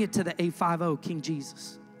 So bring it to the A50, King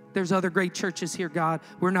Jesus. There's other great churches here, God.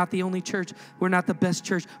 We're not the only church. We're not the best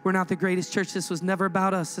church. We're not the greatest church. This was never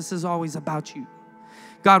about us. This is always about you.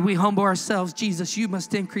 God, we humble ourselves. Jesus, you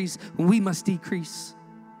must increase when we must decrease.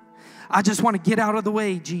 I just want to get out of the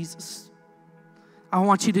way, Jesus. I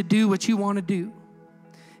want you to do what you want to do.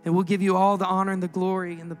 And we'll give you all the honor and the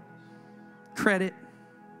glory and the credit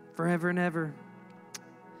forever and ever.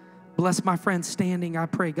 Bless my friends standing, I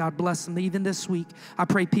pray. God bless them even this week. I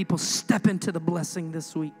pray people step into the blessing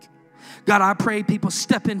this week. God, I pray people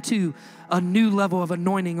step into a new level of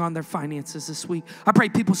anointing on their finances this week. I pray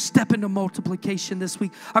people step into multiplication this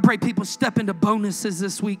week. I pray people step into bonuses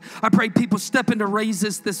this week. I pray people step into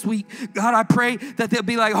raises this week. God, I pray that they'll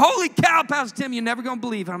be like, holy cow, Pastor Tim, you're never going to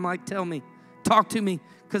believe it. I'm like, tell me, talk to me,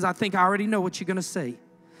 because I think I already know what you're going to say.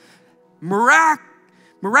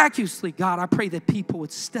 Miraculously, God, I pray that people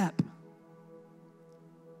would step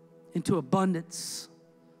into abundance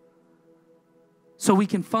so we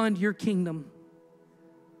can fund your kingdom,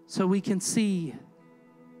 so we can see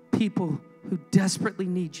people who desperately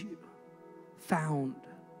need you found.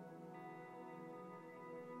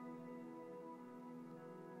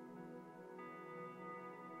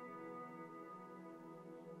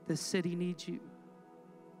 This city needs you.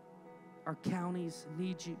 Our counties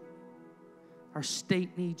need you. Our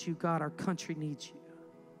state needs you, God. Our country needs you.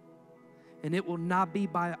 And it will not be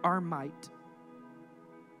by our might.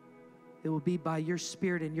 It will be by your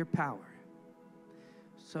spirit and your power.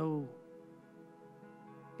 So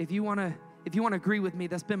if you want to agree with me,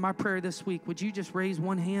 that's been my prayer this week. Would you just raise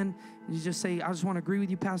one hand and you just say, I just want to agree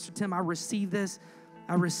with you, Pastor Tim. I receive this.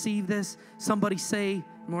 I receive this. Somebody say,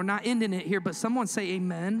 we're not ending it here, but someone say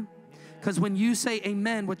amen. Because when you say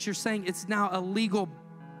amen, what you're saying, it's now a legal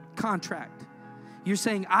contract. You're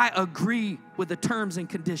saying, I agree with the terms and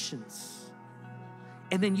conditions.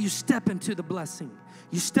 And then you step into the blessing.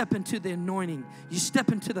 You step into the anointing. You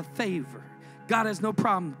step into the favor. God has no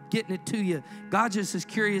problem getting it to you. God just is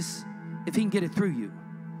curious if he can get it through you.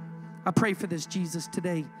 I pray for this, Jesus,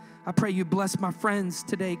 today. I pray you bless my friends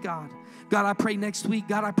today, God. God, I pray next week.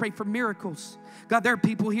 God, I pray for miracles. God, there are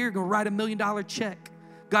people here going to write $1 million check.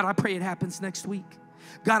 God, I pray it happens next week.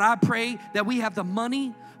 God, I pray that we have the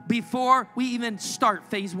money before we even start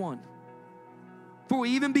phase 1. Before we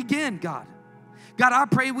even begin, God. God, I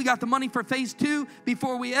pray we got the money for phase 2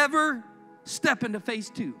 before we ever step into phase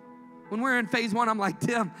 2. When we're in phase 1, I'm like,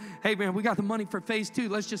 Tim, hey, man, we got the money for phase 2.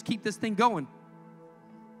 Let's just keep this thing going.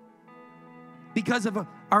 Because of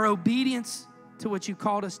our obedience to what you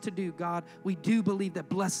called us to do, God, we do believe that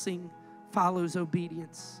blessing follows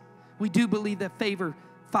obedience. We do believe that favor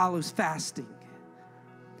follows fasting.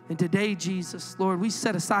 And today, Jesus, Lord, we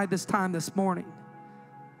set aside this time this morning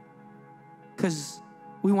because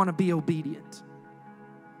we want to be obedient.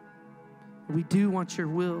 We do want your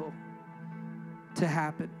will to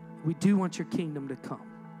happen. We do want your kingdom to come.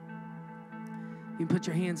 You can put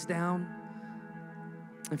your hands down.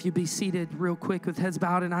 If you be seated real quick with heads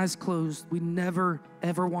bowed and eyes closed, we never,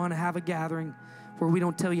 ever want to have a gathering where we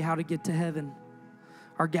don't tell you how to get to heaven.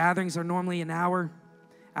 Our gatherings are normally an hour,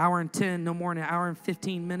 hour and 10, no more than an hour and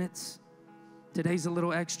 15 minutes. Today's a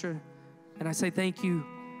little extra. And I say thank you.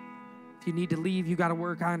 If you need to leave, you got to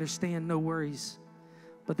work, I understand, no worries.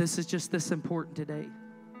 But this is just this important today.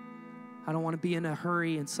 I don't want to be in a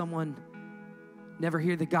hurry and someone never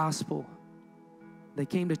hear the gospel. They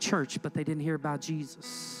came to church, but they didn't hear about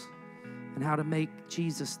Jesus and how to make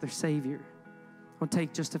Jesus their Savior. I'll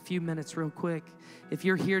take just a few minutes real quick. If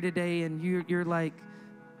you're here today and you're like,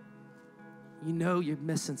 you know you're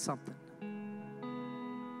missing something.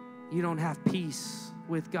 You don't have peace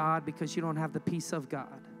with God because you don't have the peace of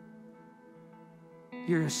God.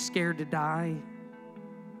 You're scared to die.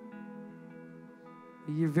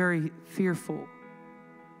 You're very fearful.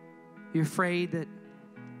 You're afraid that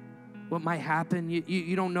what might happen.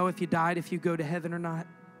 You don't know if you died, if you go to heaven or not.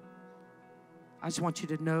 I just want you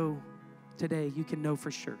to know today, you can know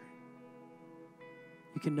for sure.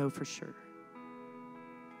 You can know for sure.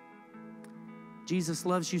 Jesus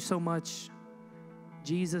loves you so much.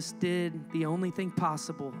 Jesus did the only thing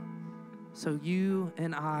possible so you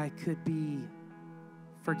and I could be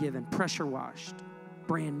forgiven, pressure washed,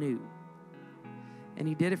 brand new. And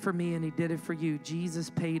he did it for me and he did it for you. Jesus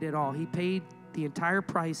paid it all. He paid the entire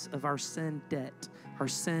price of our sin debt, our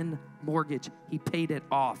sin mortgage. He paid it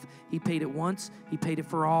off. He paid it once. He paid it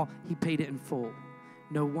for all. He paid it in full.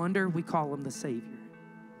 No wonder we call him the Savior.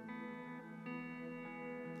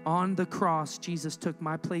 On the cross, Jesus took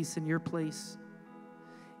my place and your place.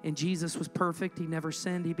 And Jesus was perfect. He never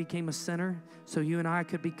sinned. He became a sinner so you and I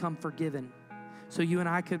could become forgiven, so you and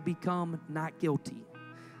I could become not guilty.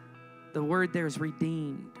 The word there is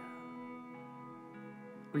redeemed,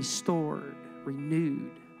 restored,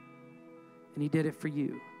 renewed. And he did it for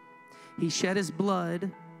you. He shed his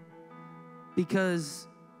blood because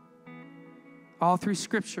all through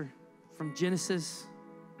Scripture, from Genesis,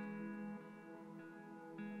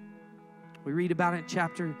 we read about it in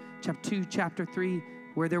chapter 2, chapter 3,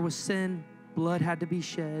 Where there was sin, blood had to be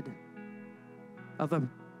shed of a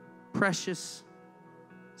precious,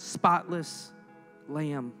 spotless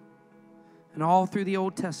lamb. And all through the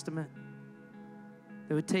Old Testament,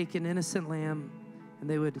 they would take an innocent lamb and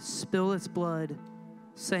they would spill its blood,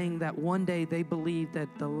 saying that one day they believed that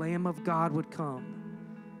the Lamb of God would come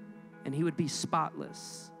and he would be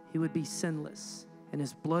spotless, he would be sinless, and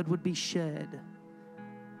his blood would be shed.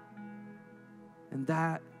 And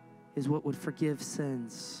that is what would forgive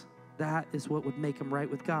sins. That is what would make them right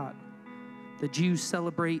with God. The Jews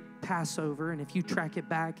celebrate Passover, and if you track it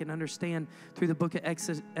back and understand through the book of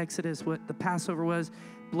Exodus what the Passover was,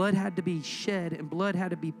 blood had to be shed and blood had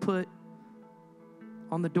to be put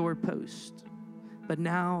on the doorpost. But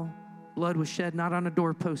now, blood was shed not on a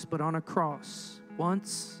doorpost, but on a cross,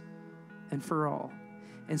 once and for all.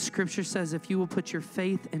 And Scripture says if you will put your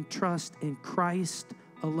faith and trust in Christ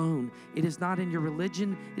alone. It is not in your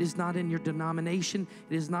religion. It is not in your denomination.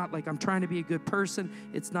 It is not like I'm trying to be a good person.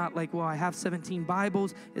 It's not like, well, I have 17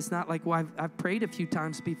 Bibles. It's not like, well, I've prayed a few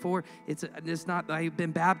times before. It's not that I've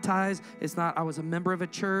been baptized. It's not I was a member of a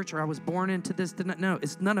church or I was born into this. No,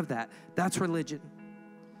 it's none of that. That's religion.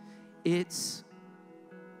 It's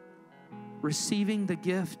receiving the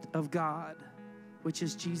gift of God, which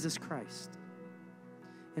is Jesus Christ,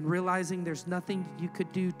 and realizing there's nothing you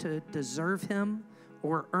could do to deserve him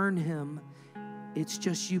or earn him. It's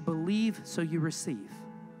just you believe, so you receive.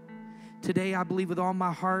 Today, I believe with all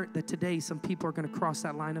my heart that today some people are going to cross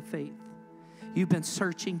that line of faith. You've been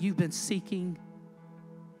searching, you've been seeking.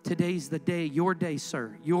 Today's the day, your day,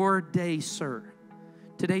 sir. Your day, sir.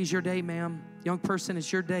 Today's your day, ma'am. Young person,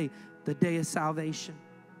 it's your day, the day of salvation.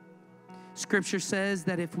 Scripture says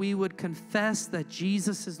that if we would confess that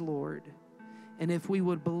Jesus is Lord, and if we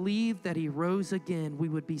would believe that he rose again, we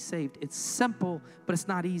would be saved. It's simple, but it's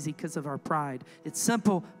not easy because of our pride. It's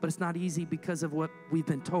simple, but it's not easy because of what we've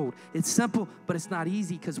been told. It's simple, but it's not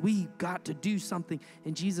easy because we got to do something.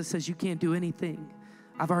 And Jesus says, you can't do anything.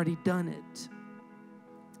 I've already done it,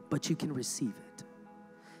 but you can receive it.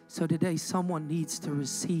 So today, someone needs to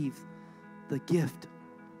receive the gift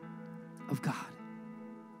of God.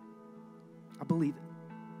 I believe it.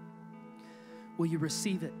 Will you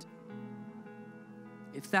receive it?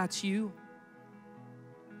 If that's you,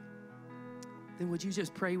 then would you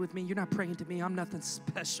just pray with me? You're not praying to me. I'm nothing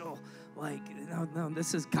special. Like, no,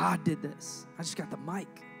 this is God did this. I just got the mic.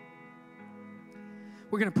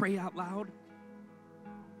 We're going to pray out loud.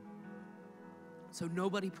 So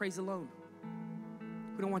nobody prays alone.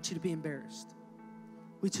 We don't want you to be embarrassed.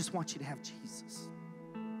 We just want you to have Jesus.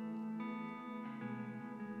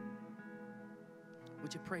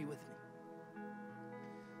 Would you pray with me?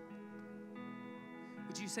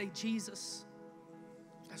 Would you say, Jesus?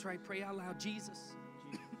 That's right, pray out loud. Jesus,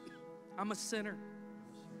 I'm a sinner.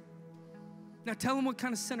 Now tell him what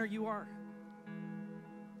kind of sinner you are.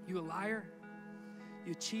 You a liar?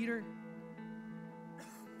 You a cheater?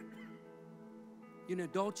 You an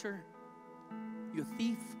adulterer? You a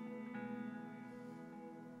thief?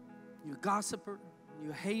 You a gossiper? You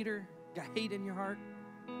a hater? You got hate in your heart?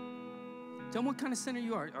 Tell him what kind of sinner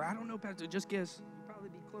you are. Or I don't know, Pastor, just guess. You'll probably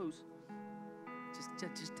be close.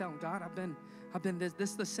 Just tell him, God, I've been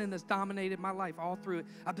this is the sin that's dominated my life all through it.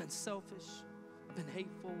 I've been selfish. I've been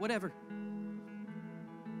hateful, whatever.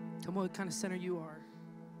 Tell me what kind of sinner you are.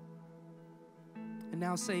 And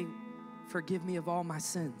now say, forgive me of all my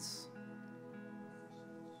sins.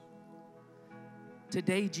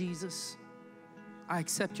 Today, Jesus, I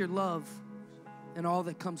accept your love and all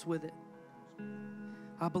that comes with it.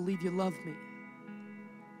 I believe you love me.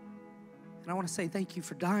 And I want to say thank you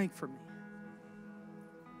for dying for me,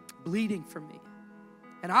 bleeding for me.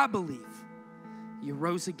 And I believe you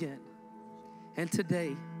rose again. And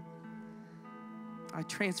today, I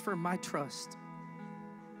transfer my trust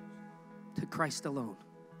to Christ alone.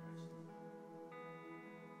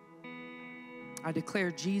 I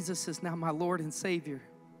declare Jesus is now my Lord and Savior.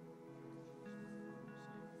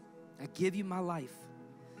 I give you my life.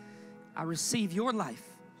 I receive your life.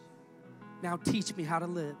 Now teach me how to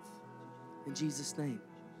live. In Jesus' name.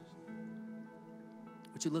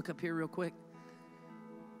 Would you look up here real quick?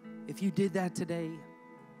 If you did that today,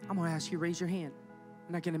 I'm going to ask you to raise your hand.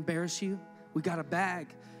 I'm not going to embarrass you. We got a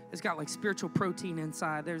bag. It's got like spiritual protein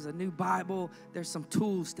inside. There's a new Bible. There's some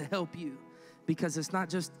tools to help you. Because it's not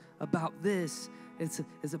just about this. It's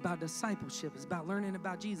about discipleship. It's about learning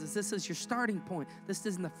about Jesus. This is your starting point. This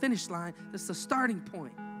isn't the finish line. This is the starting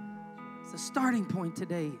point. It's the starting point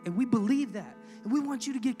today. And we believe that. And we want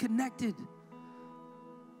you to get connected.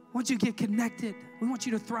 We want you to get connected. We want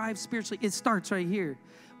you to thrive spiritually. It starts right here.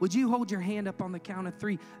 would you hold your hand up on the count of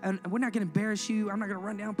 3? And we're not going to embarrass you. I'm not going to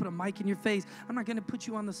run down and put a mic in your face. I'm not going to put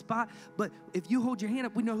you on the spot. But if you hold your hand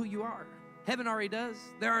up, we know who you are. Heaven already does.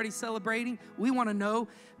 They're already celebrating. We want to know,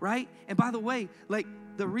 right? And by the way, like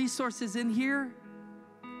the resources in here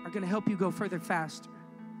are going to help you go further faster.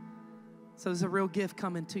 So there's a real gift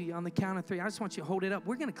coming to you on the count of 3. I just want you to hold it up.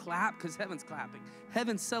 We're going to clap because heaven's clapping.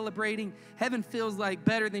 Heaven's celebrating. Heaven feels like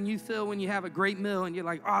better than you feel when you have a great meal and you're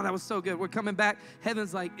like, oh, that was so good. We're coming back.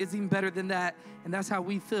 Heaven's like, it's even better than that. And that's how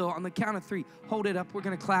we feel. On the count of 3, hold it up. We're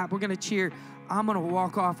going to clap. We're going to cheer. I'm going to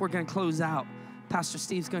walk off. We're going to close out. Pastor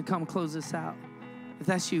Steve's going to come and close this out. If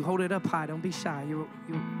that's you, hold it up high. Don't be shy. You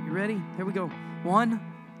ready? Here we go. 1,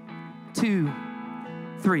 2,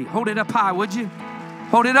 3. Hold it up high, would you?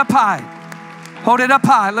 Hold it up high. Hold it up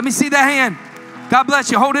high. Let me see that hand. God bless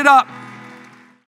you. Hold it up.